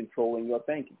money is controlling your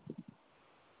thinking.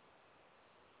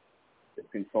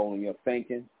 It's controlling your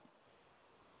thinking,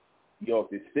 your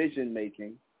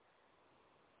decision-making,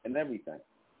 and everything.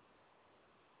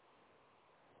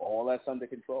 All that's under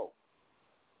control.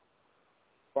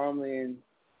 Firmly in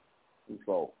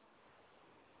control.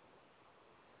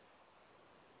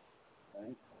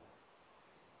 Okay.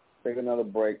 Take another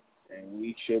break, and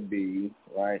we should be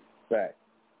right back.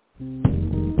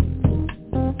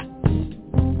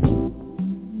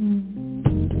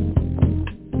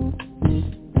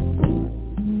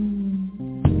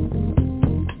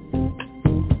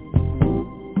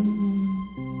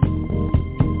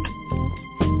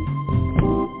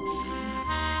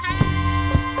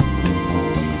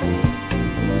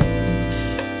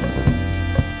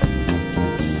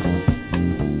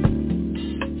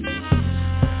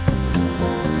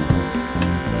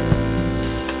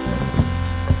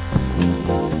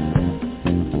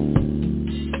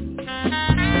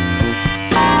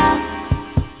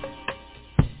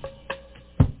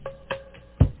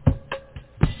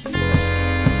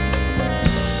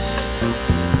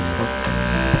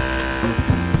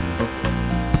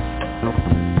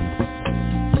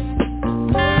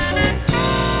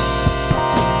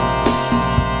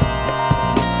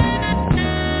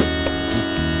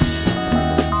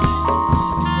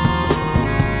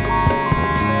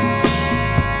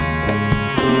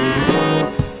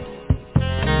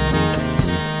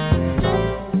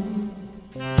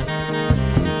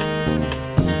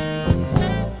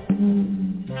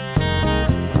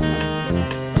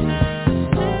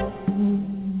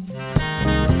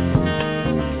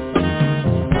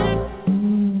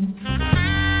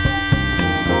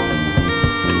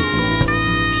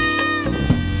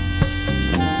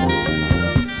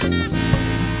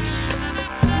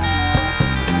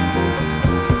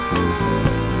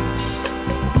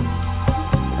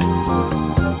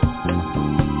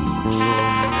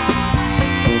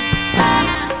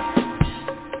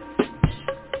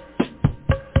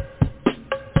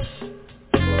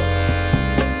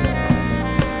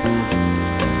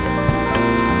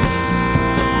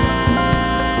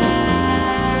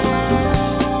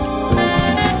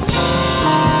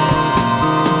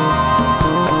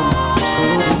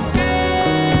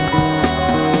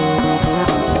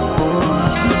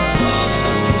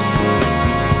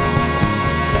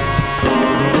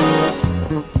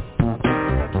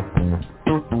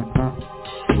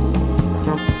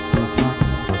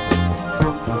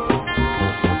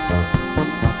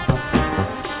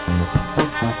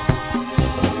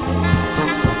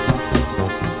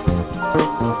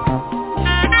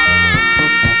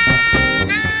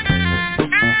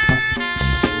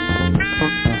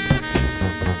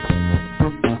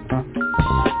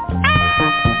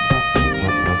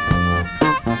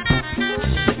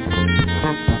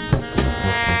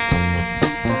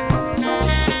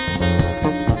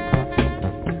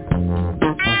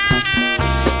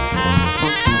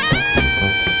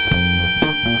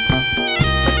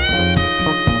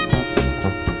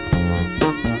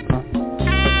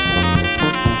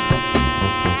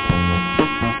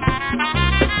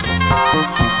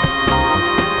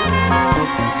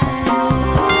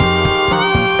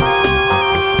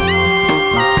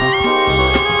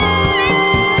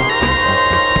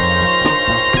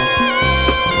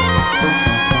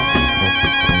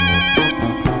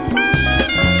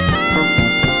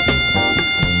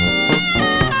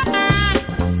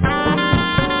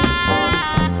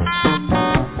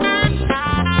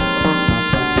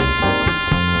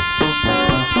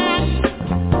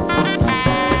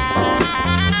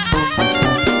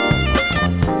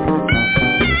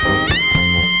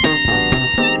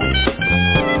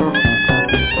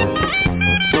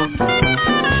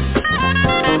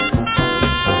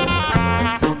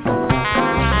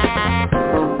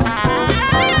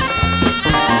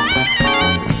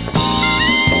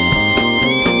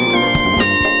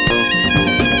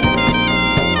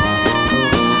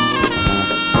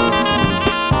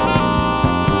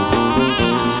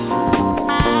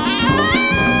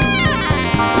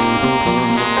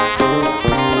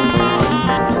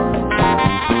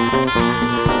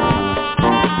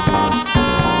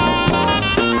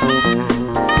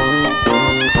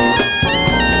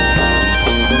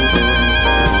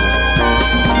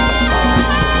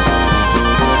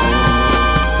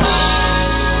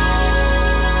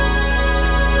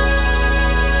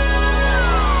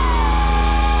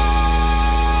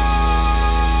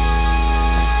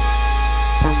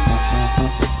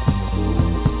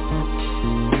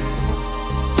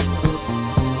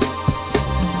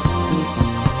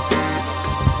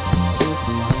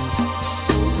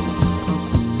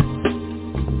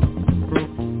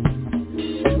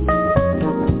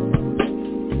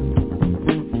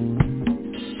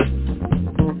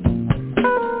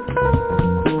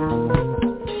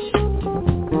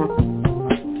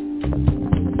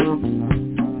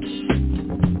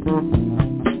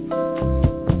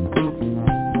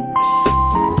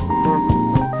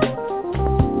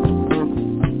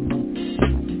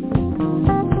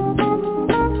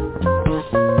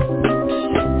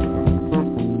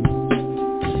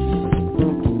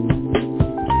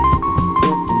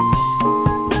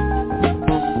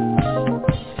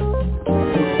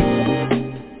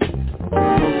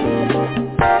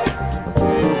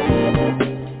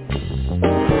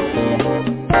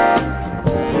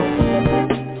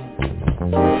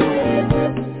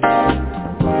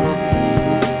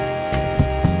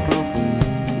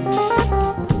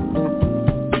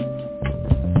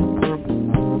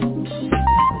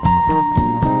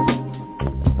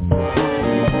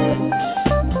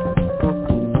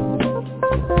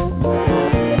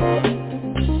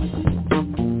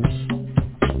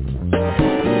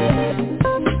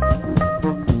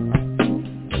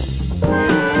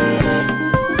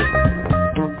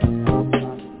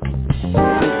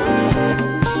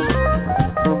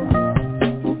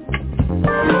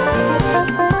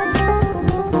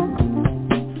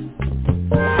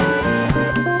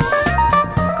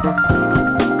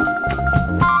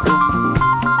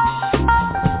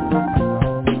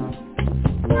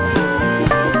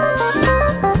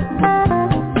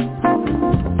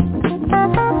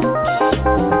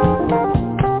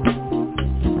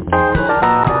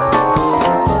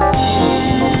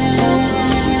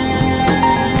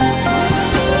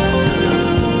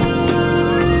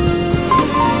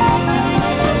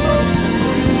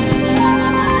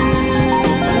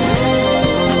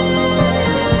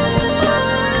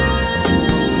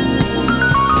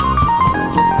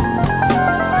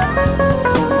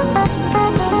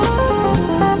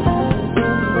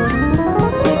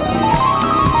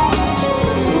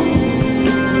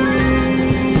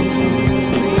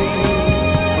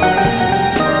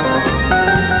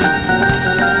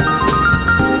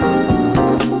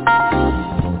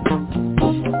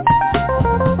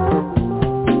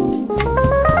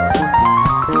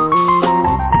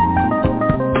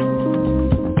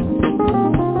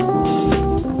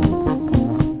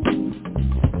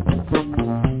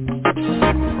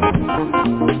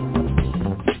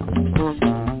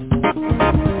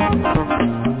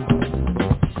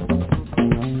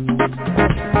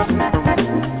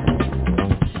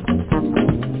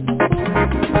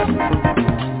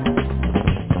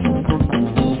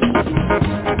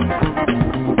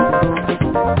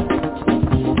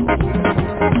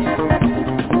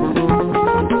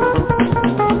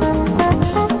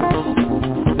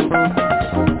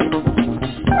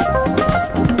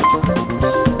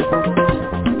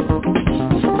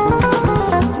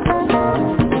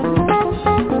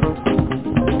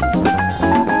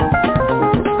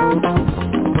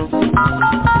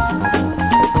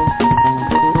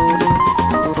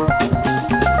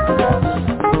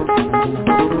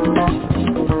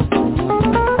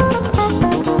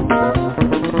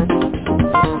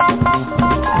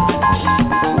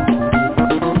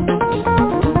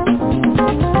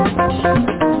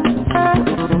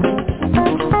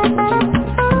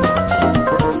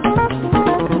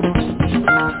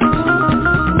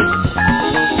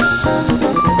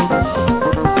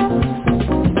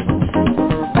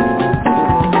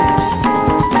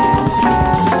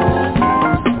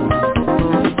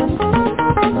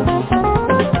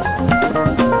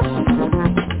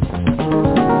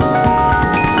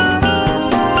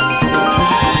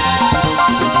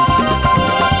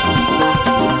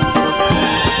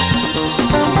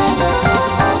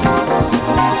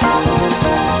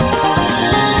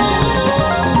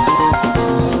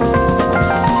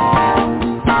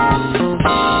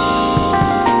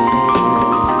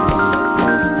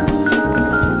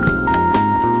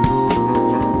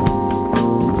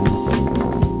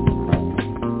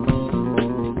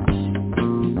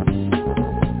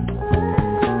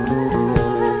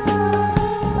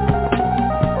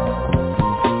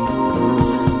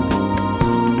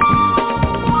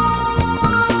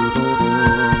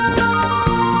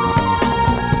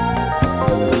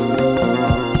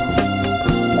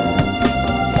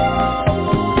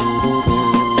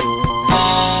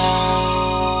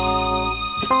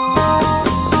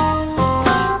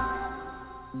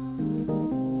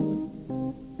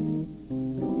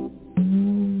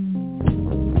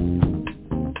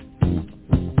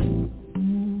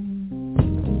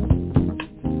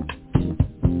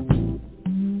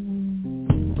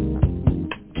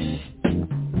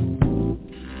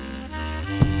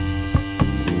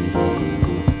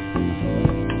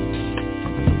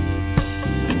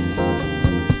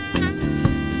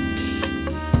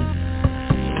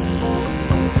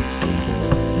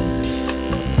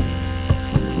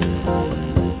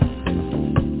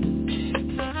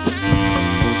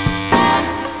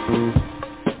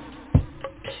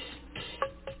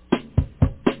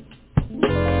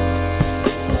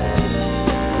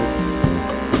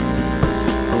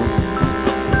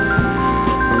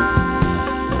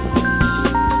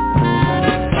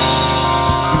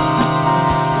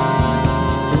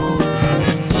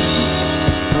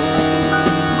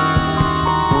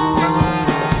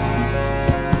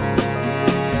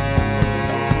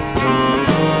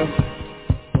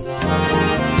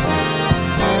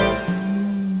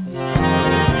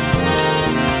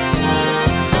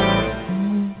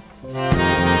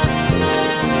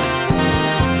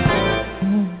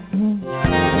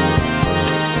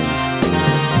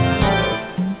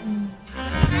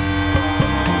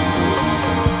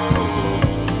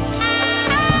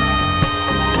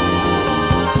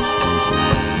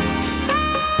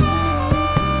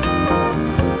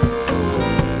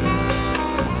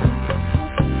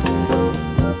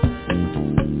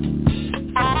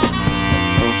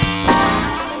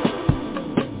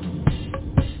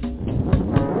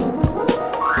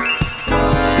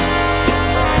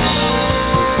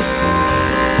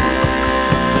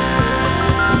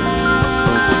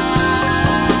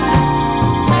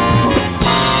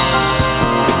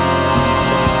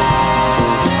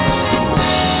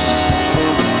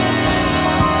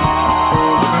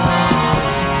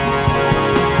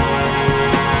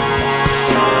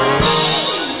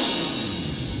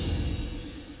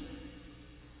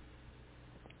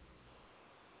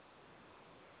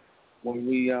 when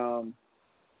we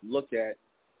look at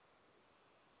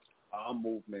our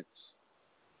movements,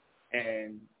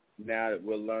 and now that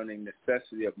we're learning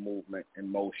necessity of movement and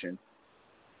motion,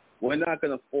 we're not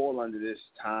going to fall under this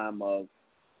time of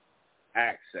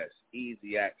access,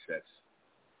 easy access.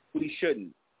 We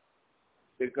shouldn't,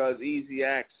 because easy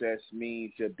access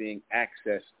means you're being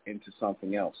accessed into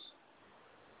something else.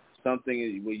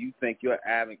 Something where you think you're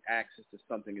having access to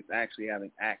something is actually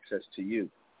having access to you.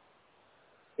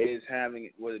 It is having,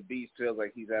 where the beast feels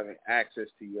like he's having access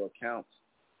to your accounts.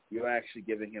 You're actually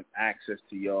giving him access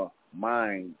to your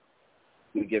mind.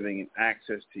 You're giving him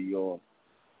access to your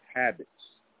habits,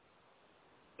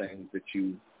 things that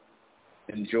you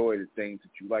enjoy, the things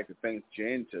that you like, the things that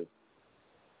you're into.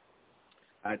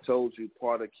 I told you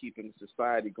part of keeping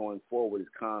society going forward is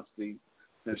constantly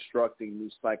constructing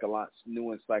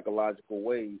new and psychological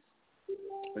ways,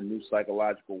 and new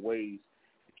psychological ways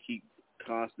to keep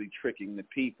constantly tricking the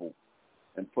people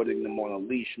and putting them on a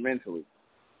leash mentally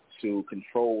to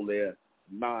control their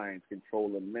minds, control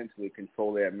them mentally,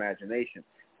 control their imagination.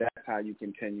 That's how you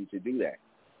continue to do that.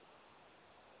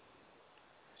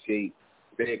 See,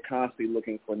 they're constantly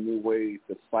looking for new ways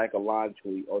to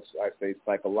psychologically, or I say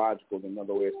psychological is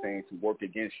another way of saying to work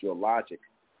against your logic,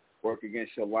 work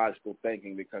against your logical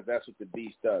thinking, because that's what the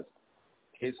beast does.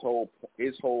 His whole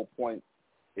point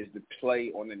is to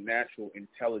play on the natural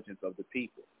intelligence of the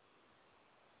people.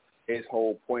 His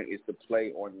whole point is to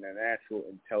play on the natural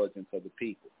intelligence of the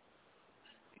people,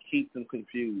 to keep them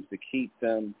confused, to keep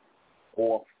them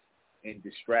off and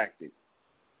distracted,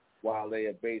 while they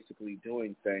are basically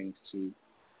doing things to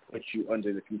put you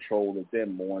under the control of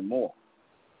them more and more.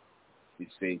 You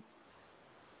see,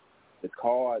 the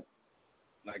card,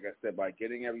 like I said, by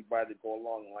getting everybody to go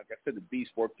along, like I said, the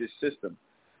beast worked this system.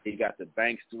 He got the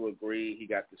banks to agree. He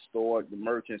got the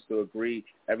merchants to agree.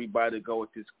 Everybody to go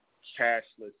with this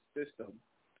cashless system,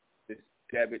 this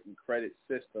debit and credit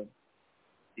system.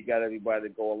 He got everybody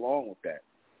to go along with that.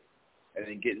 And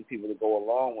in getting people to go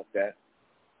along with that,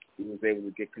 he was able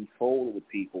to get control of the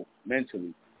people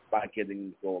mentally by getting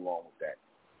them to go along with that.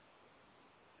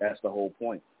 That's the whole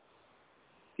point.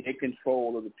 Get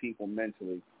control of the people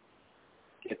mentally,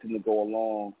 get them to go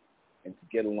along and to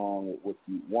get along with what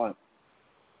you want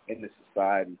in the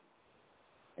society,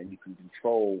 and you can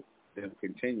control them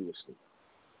continuously.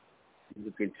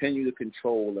 You can continue to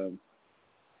control them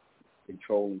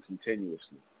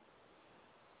continuously.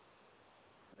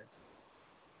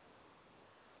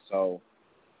 So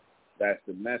that's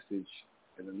the message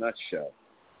in a nutshell.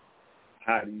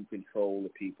 How do you control the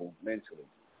people mentally?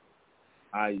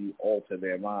 How do you alter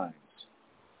their minds?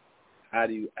 How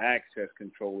do you access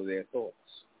control of their thoughts?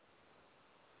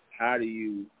 How do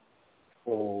you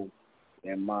pull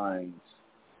their minds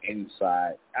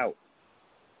inside out?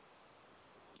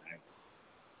 Right?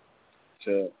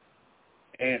 To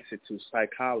answer to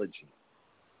psychology,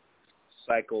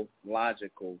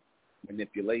 psychological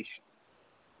manipulation.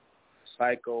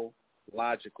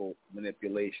 Psychological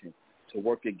manipulation to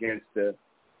work against the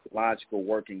logical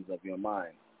workings of your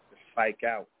mind. To psych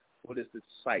out. What is the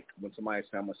psych? When somebody says,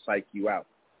 I'm going to psych you out.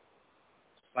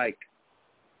 Psych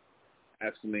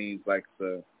actually means like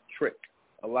the trick,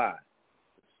 a lie.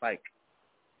 Psych.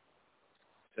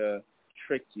 To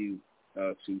trick you,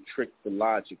 to trick the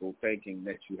logical thinking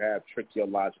that you have, trick your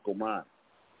logical mind.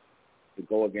 To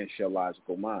go against your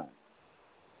logical mind.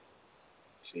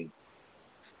 See?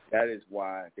 That is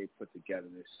why they put together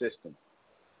this system.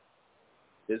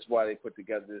 This is why they put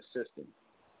together this system,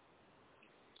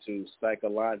 to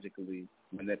psychologically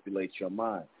manipulate your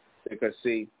mind. Because,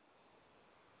 see,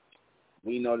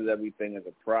 we know that everything is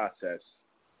a process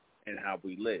in how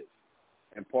we live.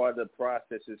 And part of the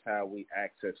process is how we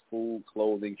access food,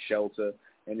 clothing, shelter,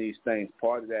 and these things.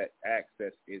 Part of that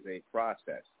access is a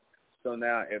process. So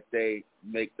now if they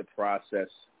make the process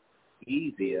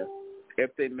easier,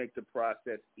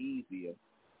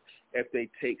 if they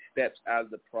take steps out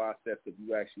of the process of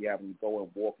you actually having to go and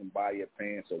walk and buy your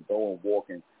pants, or go and walk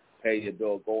and pay your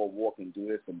bill, go and walk and do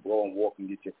this, and go and walk and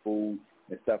get your food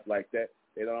and stuff like that,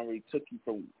 it already took you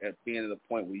from being at the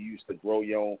point where you used to grow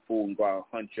your own food and go out and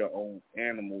hunt your own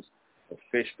animals, or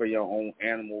fish for your own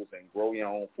animals and grow your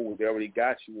own food. They already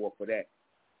got you off of that.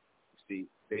 See,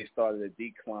 they started a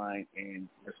decline in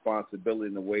responsibility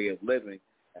in the way of living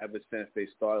ever since they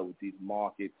started with these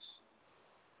markets,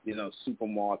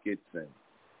 supermarkets, and,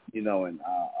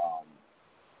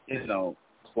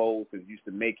 clothes. Because you used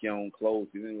to make your own clothes.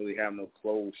 You didn't really have no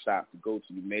clothes shop to go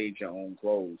to. You made your own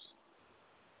clothes.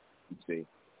 You see.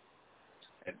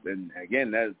 And then,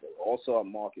 again, that is also a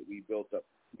market we built up.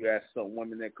 You had some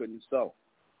women that couldn't sew.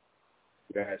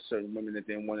 You had certain women that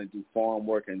didn't want to do farm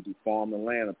work and do farm and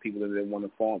land, or people that didn't want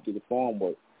to do the farm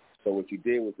work. So what you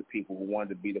did was the people who wanted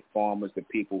to be the farmers, the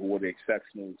people who were the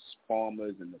exceptional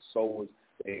farmers and the sowers,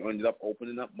 they ended up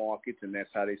opening up markets, and that's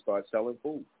how they started selling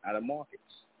food out of markets.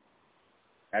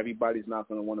 Everybody's not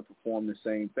going to want to perform the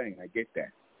same thing. I get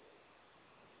that.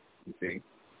 You see?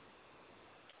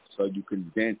 So you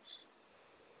condense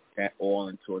that all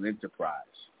into an enterprise.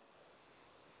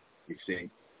 You see?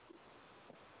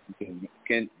 You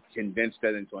can condense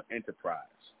that into an enterprise.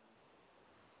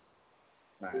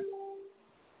 Right?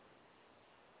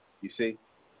 You see?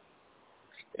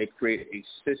 They create a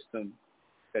system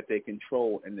that they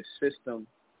control, and the system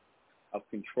of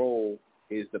control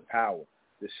is the power.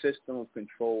 The system of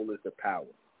control is the power.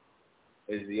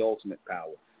 It is the ultimate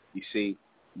power. You see,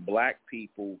 black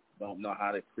people don't know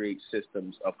how to create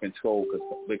systems of control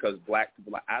because black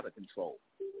people are out of control.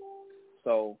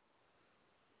 So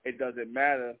it doesn't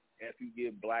matter if you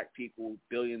give black people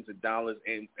billions of dollars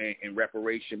in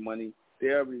reparation money.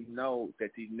 They already know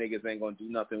that these niggas ain't going to do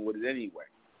nothing with it anyway.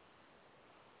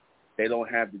 They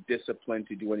don't have the discipline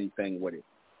to do anything with it.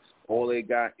 All they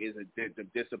got is the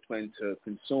discipline to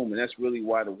consume, and that's really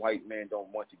why the white man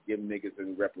don't want to give niggas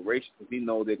any reparations, because he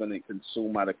knows they're going to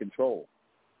consume out of control.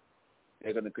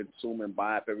 They're going to consume and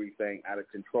buy up everything out of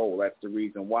control. That's the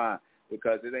reason why.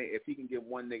 Because it ain't, if he can give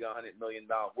one nigga $100 million,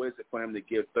 what is it for him to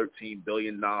give $13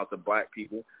 billion to black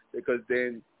people? Because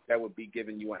then that would be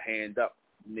giving you a hand up.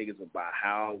 Niggas would buy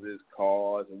houses,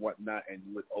 cars, and whatnot, and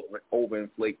you would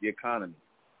overinflate the economy.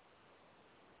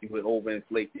 You would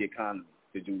overinflate the economy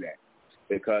to do that,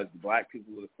 because black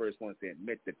people were the first ones to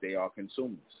admit that they are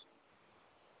consumers.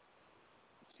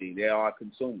 See, they are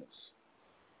consumers.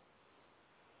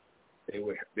 They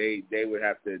would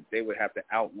have to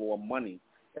outlaw money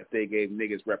if they gave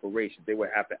niggas reparations. They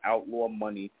would have to outlaw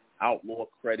money, outlaw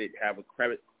credit,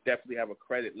 definitely have a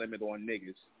credit limit on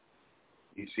niggas.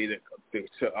 You see that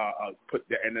put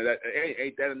that, and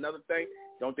ain't that another thing?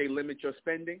 Don't they limit your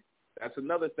spending? That's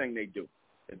another thing they do.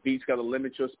 The beat's got to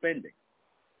limit your spending.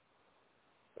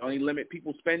 Don't he limit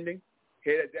people's spending?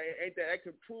 That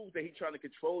can prove that he's trying to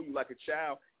control you like a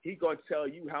child. He's going to tell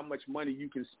you how much money you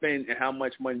can spend and how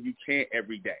much money you can't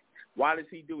every day. Why does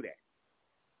he do that?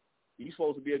 You're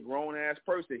supposed to be a grown-ass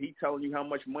person. He's telling you how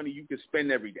much money you can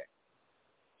spend every day.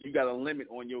 You got a limit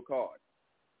on your card.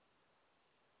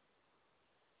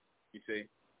 You see?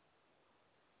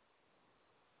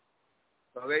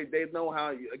 So they know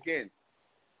how, again,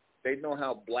 they know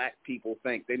how black people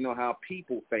think. They know how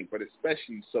people think, but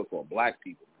especially so-called black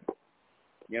people.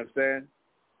 You know what I'm saying?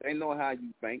 They know how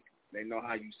you think. They know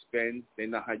how you spend. They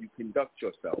know how you conduct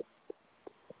yourself.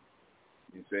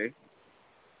 You see?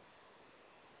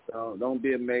 So don't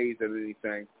be amazed at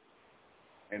anything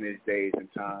in these days and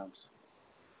times.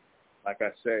 Like I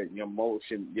said, your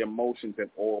emotions have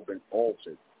all been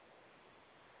altered.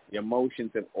 Your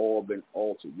emotions have all been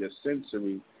altered. Your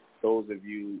sensory, those of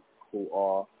you who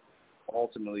are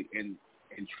ultimately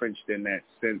entrenched in that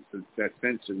sense, that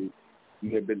sensory,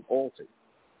 you have been altered.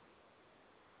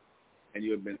 And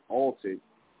you have been altered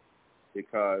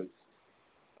because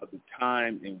of the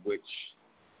time in which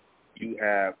you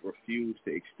have refused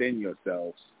to extend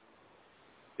yourselves.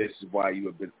 This is why you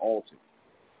have been altered.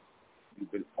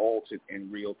 You've been altered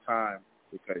in real time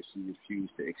because you refuse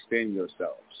to extend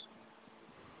yourselves.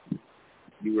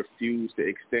 You refuse to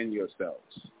extend yourselves.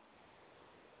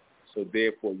 So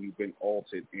therefore, you've been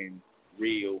altered in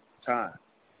real time.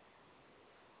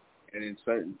 And in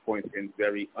certain points, in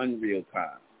very unreal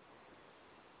time.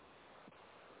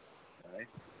 Right?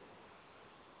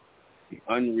 The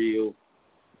unreal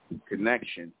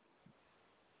connection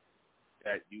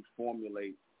that you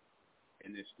formulate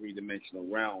in this three-dimensional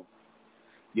realm,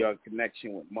 your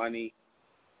connection with money,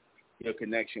 your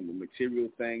connection with material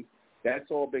things,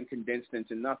 that's all been condensed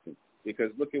into nothing.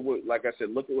 Because look at what, like I said,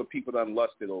 look at what people done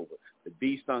lusted over. The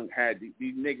beast done had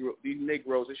these Negroes.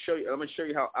 I'm gonna show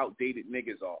you how outdated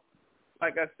niggas are.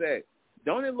 Like I said,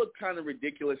 don't it look kind of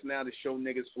ridiculous now to show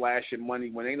niggas flashing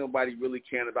money when ain't nobody really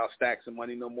caring about stacks of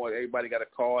money no more? Everybody got a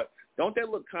card. Don't that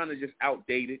look kind of just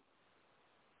outdated?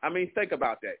 I mean, think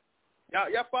about that.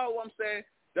 Y'all follow what I'm saying?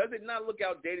 Does it not look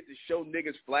outdated to show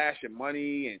niggas flashing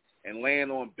money and laying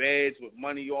on beds with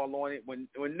money all on it? When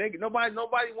niggas, nobody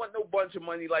want no bunch of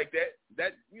money like that.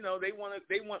 That, you know, they want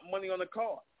money on the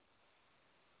card.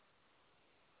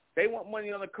 They want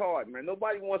money on the card, man.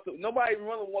 Nobody want to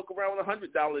walk around with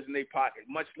 $100 in their pocket,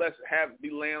 much less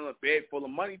be laying on a bed full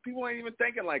of money. People ain't even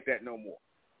thinking like that no more.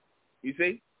 You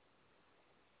see?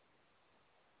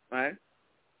 Right?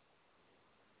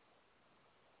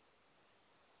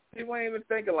 People ain't even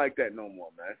thinking like that no more,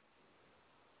 man.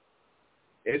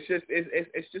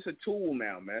 It's just a tool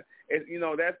now, man. It's, you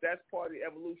know, that's part of the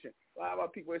evolution. A lot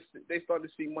of people, they start to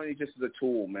see money just as a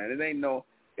tool, man.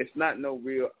 It's not no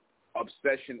real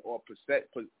obsession or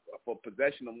for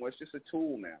possession no more. It's just a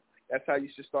tool now. That's how you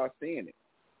should start seeing it.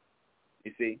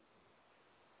 You see,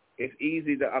 it's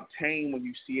easy to obtain when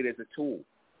you see it as a tool.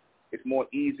 It's more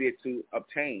easier to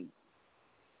obtain.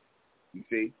 You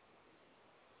see,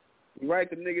 you're right?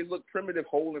 The niggas look primitive,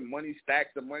 holding money,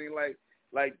 stacks of money, like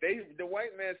the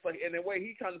white man's like, and the way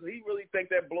he really think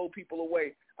that blow people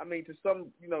away. I mean, to some,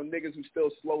 you know, niggas who still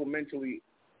slow mentally,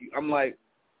 I'm like,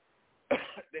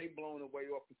 they blown away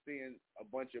off of seeing a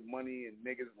bunch of money and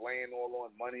niggas laying all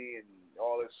on money and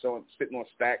all this, sitting on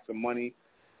stacks of money.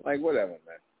 Like, whatever,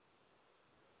 man.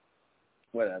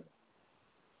 Whatever.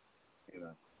 You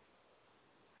know.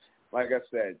 Like I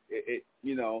said, it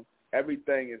you know,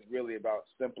 everything is really about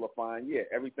simplifying. Yeah,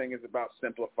 everything is about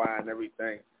simplifying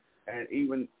everything. And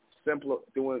even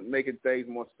making things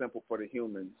more simple for the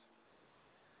humans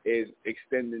is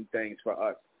extending things for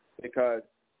us. Because,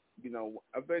 you know,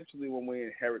 eventually when we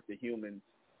inherit the humans,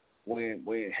 when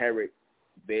we inherit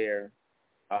their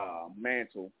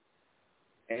mantle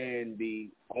and the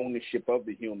ownership of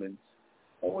the humans,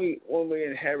 when we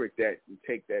inherit that and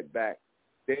take that back,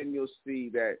 then you'll see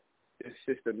that this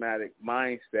systematic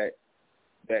mindset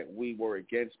that we were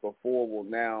against before will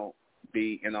now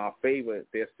be in our favor.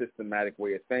 Their systematic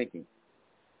way of thinking.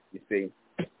 You see,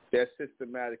 their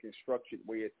systematic and structured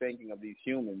way of thinking of these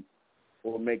humans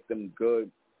will make them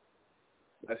good,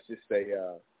 let's just say,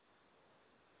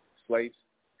 slaves.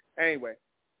 Anyway,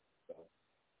 so,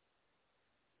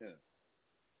 yeah.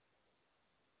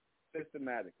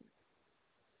 Systematically.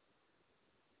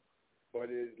 But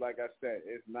it is, like I said,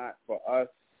 it's not for us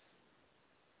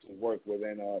to work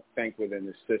within or think within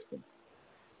the system.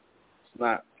 It's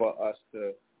not for us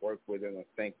to work within or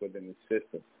think within the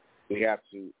system. We have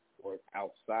to work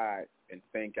outside and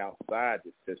think outside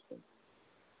the system.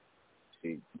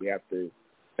 See, we have to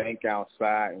think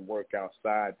outside and work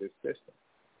outside this system.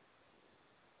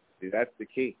 See, that's the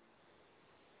key.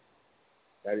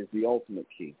 That is the ultimate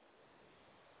key.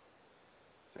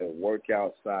 To work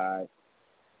outside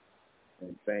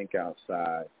and think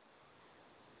outside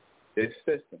this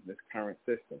system, this current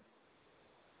system.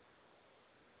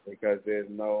 Because there's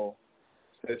no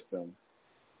system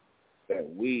that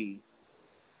we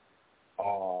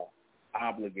are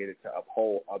obligated to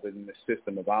uphold other than the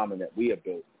system of Amen that we are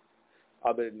building,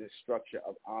 other than the structure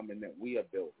of Amen that we are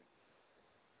building.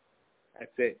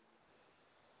 That's it.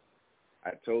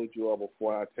 I told you all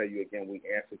before, I'll tell you again, we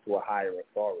answer to a higher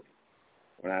authority.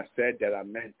 When I said that, I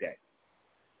meant that.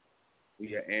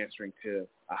 We are answering to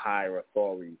a higher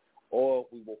authority, or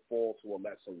we will fall to a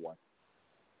lesser one.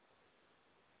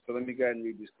 So let me go ahead and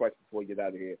read this question before we get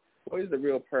out of here. What is the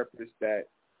real purpose that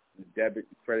the debit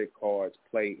and credit cards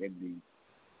play in the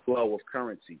flow of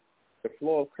currency? The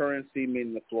flow of currency,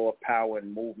 meaning the flow of power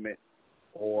and movement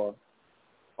or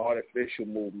artificial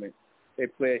movement, they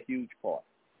play a huge part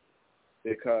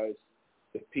because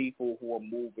the people who are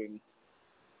moving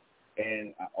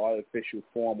in an artificial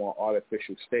form or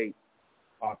artificial state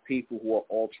are people who are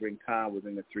altering time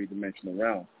within the three-dimensional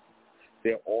realm.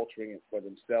 They're altering it for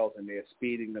themselves, and they're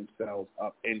speeding themselves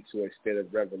up into a state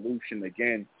of revolution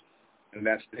again. And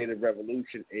that state of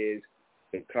revolution is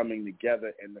the coming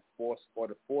together and the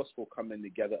forceful coming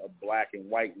together of black and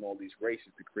white and all these races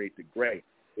to create the gray,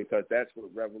 because that's what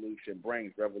revolution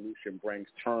brings. Revolution brings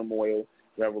turmoil.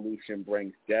 Revolution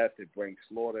brings death. It brings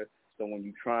slaughter. So when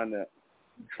you're trying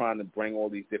to bring all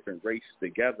these different races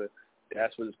together,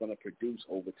 that's what it's going to produce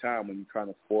over time when you're trying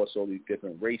to force all these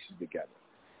different races together.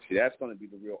 See, that's going to be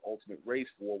the real ultimate race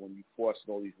war when you force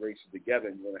all these races together,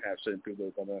 and you're going to have certain people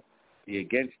that are going to be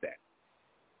against that.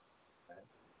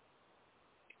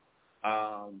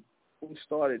 Who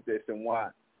started this and why?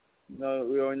 No,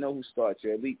 we already know who started.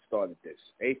 Your elite started this.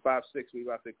 856, we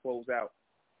about to close out.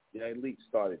 Your elite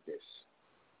started this,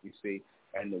 you see.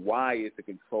 And the why is to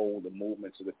control the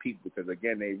movements of the people because,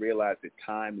 again, they realize that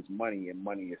time is money and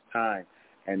money is time.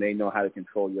 And they know how to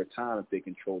control your time. If they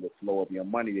control the flow of your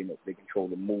money, they control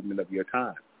the movement of your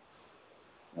time.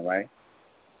 All right?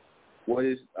 What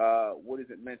is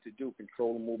it meant to do?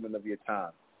 Control the movement of your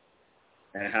time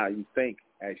and how you think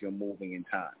as you're moving in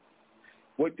time.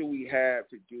 What do we have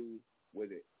to do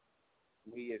with it?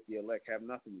 We as the elect have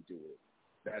nothing to do with it.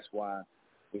 That's why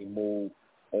we move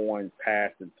on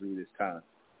past and through this time.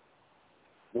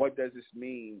 What does this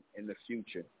mean in the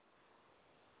future?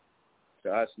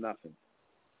 To us, nothing.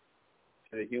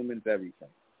 To the humans, everything.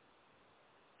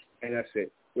 And that's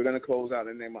it. We're going to close out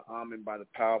in the name of Amen by the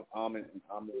power of Amen, and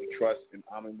Amen we trust, and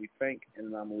Amen we think,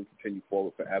 and Amen we continue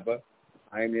forward forever.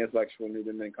 I am the intellectual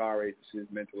Nuben MENKARAYZZ. This is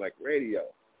MENTELLECT Radio.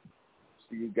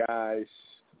 See you guys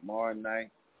tomorrow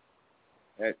night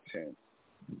at 10.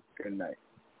 Good night.